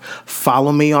TikTok.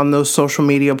 Follow me on those social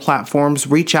media platforms.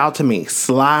 Reach out to me.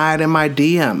 Slide in my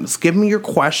DMs. Give me your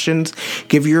questions.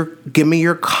 Give me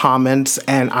your comments,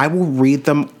 and I will read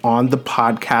them on the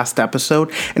podcast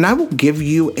episode, and I will give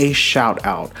you a shout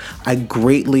out. I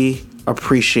greatly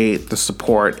appreciate the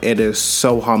support. It is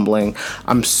so humbling.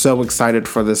 I'm so excited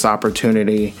for this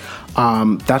opportunity.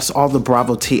 That's all the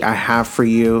Bravo Tea I have for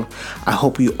you. I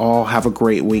hope you all have a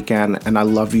great weekend, and I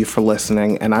love you for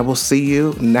listening, and I will see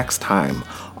you next time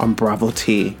on Bravo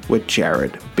Tea with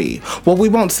Jared B. Well, we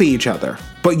won't see each other,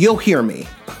 but you'll hear me.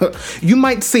 You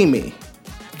might see me.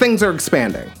 Things are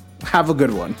expanding. Have a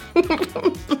good one.